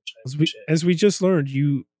 As we just learned,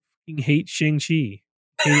 you hate Shang-Chi. Hate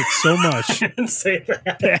it so much. I didn't say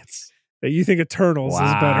that. That you think Eternals is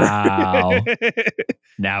Wow. better.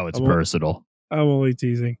 Now it's I'm personal. I'm only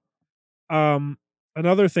teasing.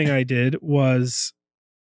 Another thing I did was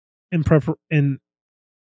in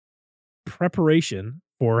preparation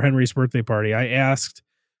for Henry's birthday party, I asked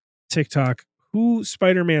TikTok who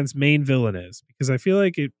Spider-Man's main villain is, because I feel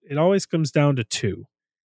like it always comes down to two.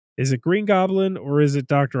 Is it Green Goblin or is it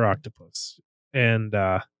Dr. Octopus? And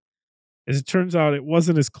as it turns out, it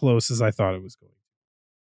wasn't as close as I thought it was going to,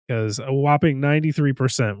 because a whopping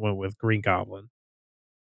 93% went with Green Goblin.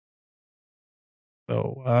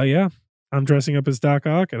 So, yeah, I'm dressing up as Doc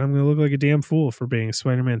Ock, and I'm going to look like a damn fool for being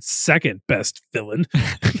Spider-Man's second best villain.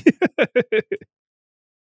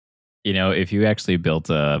 You know, if you actually built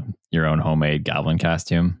your own homemade goblin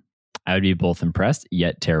costume, I would be both impressed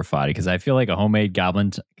yet terrified, because I feel like a homemade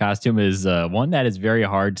goblin costume is one that is very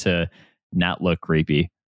hard to not look creepy.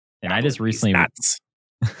 And I just recently, I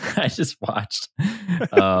just watched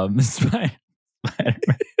Spider-Man.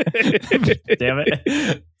 Damn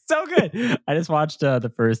it. So good. I just watched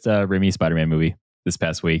the first Raimi Spider-Man movie this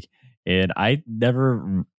past week, and I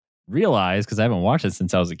never realized, because I haven't watched it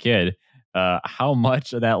since I was a kid, how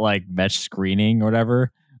much of that like mesh screening or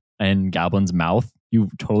whatever in Goblin's mouth, you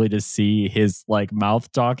totally just see his like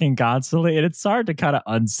mouth talking constantly, and it's hard to kind of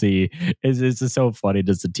unsee. It's just so funny,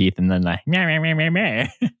 just the teeth, and then like meh, meh, meh, meh, meh.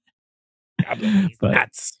 But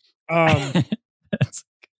That's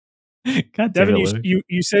God damn Devin, it,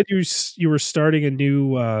 you said you were starting a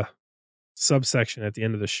new subsection at the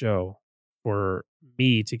end of the show for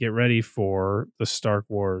me to get ready for the Stark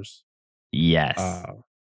Wars. yes.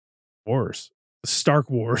 The Stark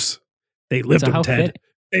Wars. They lived So them, Ted. fit-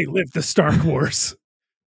 They lived the Stark Wars.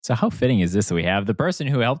 So how fitting is this that we have the person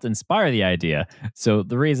who helped inspire the idea? So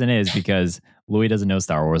the reason is because Louis doesn't know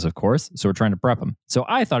Star Wars, of course, so we're trying to prep him. So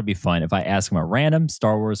I thought it'd be fun if I ask him a random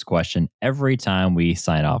Star Wars question every time we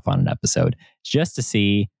sign off on an episode, just to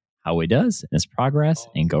see how he does in his progress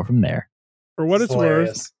and go from there. For what it's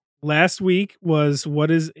Hilarious. worth, last week was what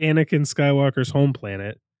is Anakin Skywalker's home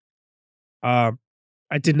planet?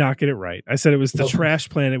 I did not get it right. I said it was the trash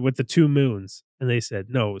planet with the two moons, and they said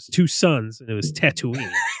no, it was two suns, and it was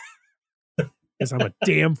Tatooine. Because I'm a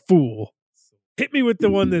damn fool. Hit me with the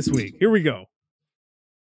one this week. Here we go.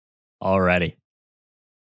 Alrighty.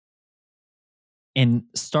 In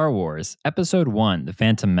Star Wars, Episode 1, The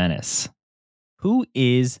Phantom Menace, who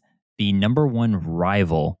is the number one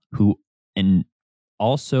rival who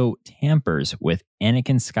also tampers with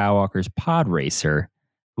Anakin Skywalker's pod racer,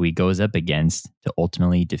 who he goes up against to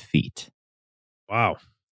ultimately defeat? Wow.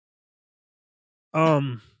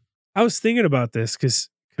 I was thinking about this because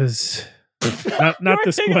not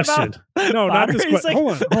this question. No, not this question.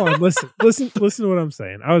 Hold on. Listen to what I'm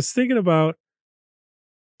saying. I was thinking about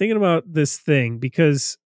this thing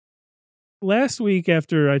because last week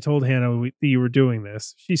after I told Hannah that you were doing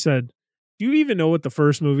this, she said, "Do you even know what the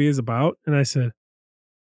first movie is about?" And I said,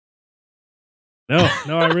 No,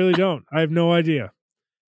 I really don't. I have no idea.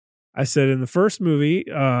 I said in the first movie,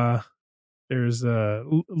 there's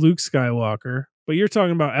Luke Skywalker, but you're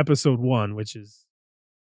talking about Episode 1, which is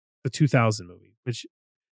the 2000 movie.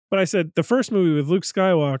 But I said the first movie with Luke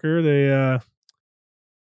Skywalker, they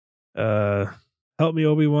help me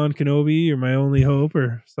Obi-Wan Kenobi, you're my only hope,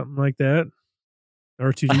 or something like that.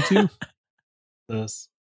 R2D2. Yes.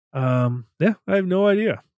 Yeah, I have no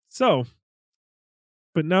idea. So,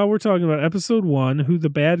 but now we're talking about Episode 1, who the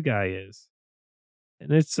bad guy is.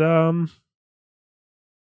 And it's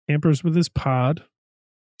tampers with his pod.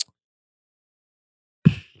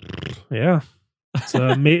 Yeah. It's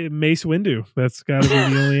Mace Windu. That's got to be the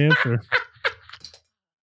only answer.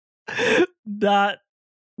 Not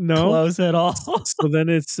No. close at all. So then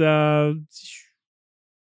it's let's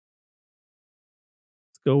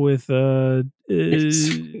go with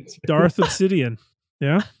Darth Obsidian.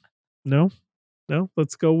 Yeah? No?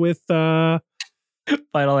 Let's go with Final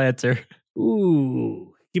answer.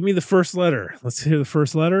 ooh, give me the first letter. Let's hear the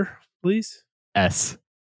first letter, please. S.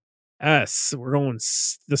 S. We're going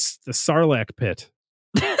the Sarlacc pit.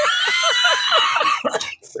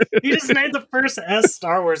 You just made the first S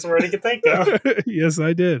Star Wars word you could think of. Yes,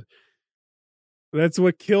 I did. That's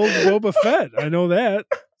what killed Boba Fett. I know that.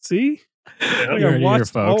 See? I You heard it here,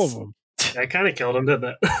 watched all folks. of them. I kind of killed him,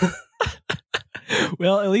 didn't it?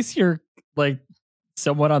 Well, at least you're like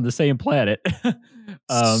someone on the same planet. It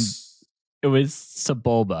was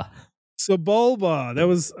Sebulba. Sebulba. That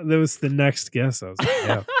was the next guess I was going to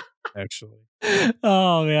have, actually.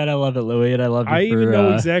 Oh man, I love it, Louis, and I love you. I for, even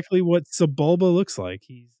know exactly what Sebulba looks like.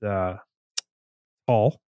 He's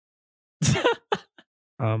tall.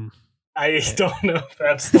 I don't know if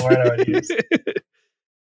that's the word I would use.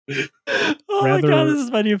 Oh my god, this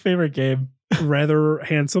is my new favorite game. Rather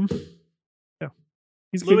handsome. Yeah,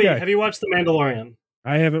 he's a Louis, good guy. have you watched The Mandalorian?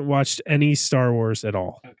 I haven't watched any Star Wars at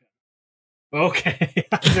all. Okay.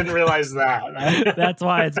 I didn't realize that. That's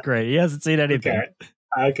why it's great. He hasn't seen anything.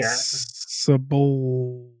 Okay.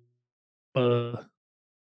 Sebulba.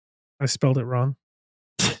 I spelled it wrong.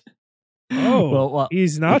 Oh, well,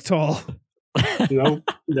 he's not tall. Nope,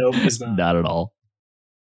 he's not. Not at all.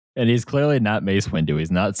 And he's clearly not Mace Windu.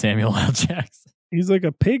 He's not Samuel L. Jackson. He's like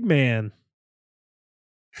a pig man.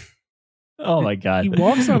 Oh my god. He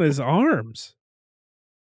walks on his arms.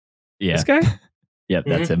 Yeah. This guy? Yep,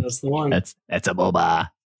 that's him. That's the one. That's a boba.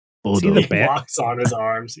 Is he the bad? Walks on his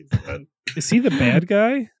arms. He's good. Is he the bad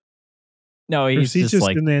guy? No, Or he's is he just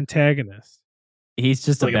like an antagonist? he's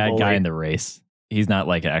just like a a bad guy bully. in the race. He's not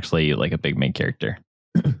like actually like a big main character.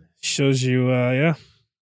 Shows you, yeah.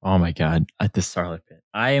 Oh my god, at the Starlight Pit.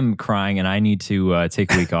 I am crying and I need to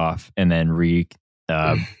take a week off and then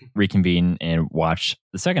reconvene and watch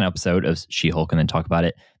the second episode of She-Hulk and then talk about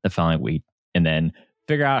it the following week and then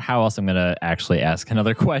figure out how else I'm going to actually ask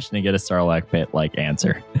another question and get a Starlight Pit like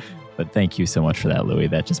answer. But thank you so much for that, Louis.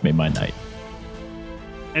 That just made my night.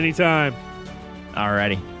 Anytime.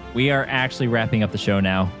 Alrighty. We are actually wrapping up the show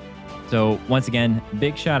now. So once again,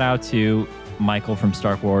 big shout out to Michael from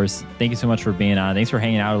Star Wars. Thank you so much for being on. Thanks for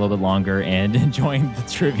hanging out a little bit longer and enjoying the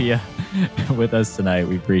trivia with us tonight.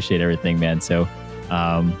 We appreciate everything, man. So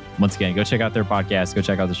once again, go check out their podcast. Go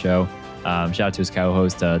check out the show. Shout out to his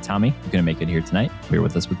co-host, Tommy, who couldn't make it here tonight. We're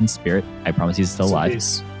with us within spirit. I promise he's still alive.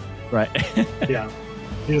 Peace. Right. Yeah.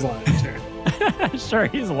 He's alive, sure. Sure,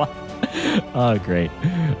 he's alive. Oh, great.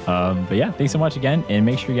 But yeah, thanks so much again. And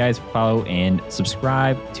make sure you guys follow and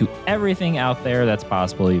subscribe to everything out there that's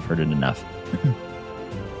possible. You've heard it enough.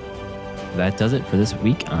 That does it for this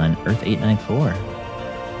week on Earth 894.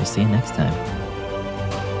 We'll see you next time.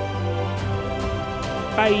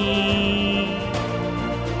 Bye.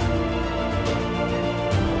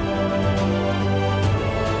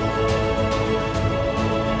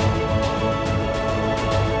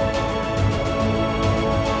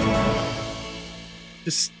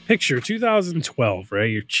 Just picture 2012, right?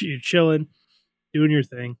 You're chilling, doing your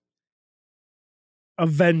thing.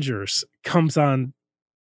 Avengers comes on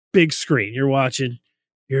big screen. You're watching,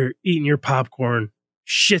 you're eating your popcorn,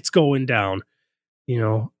 shit's going down. You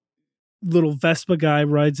know, little Vespa guy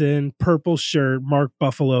rides in, purple shirt, Mark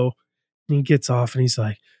Buffalo, and he gets off and he's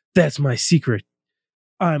like, "That's my secret.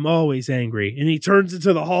 I'm always angry." And he turns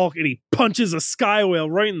into the Hulk and he punches a sky whale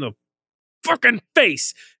right in the fucking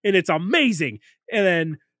face. And it's amazing.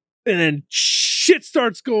 And then shit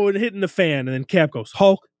starts going, hitting the fan. And then Cap goes,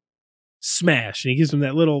 "Hulk, smash." And he gives him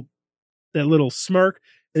that little smirk.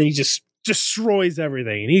 And he just destroys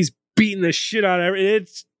everything. And he's beating the shit out of everything.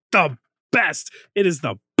 It's the best. It is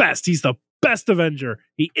the best. He's the best Avenger.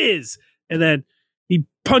 He is. And then he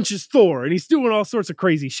punches Thor and he's doing all sorts of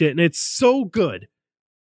crazy shit. And it's so good.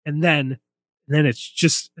 And then it's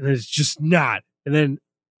just not. And then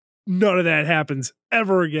none of that happens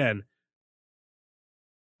ever again.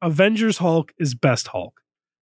 Avengers Hulk is best Hulk.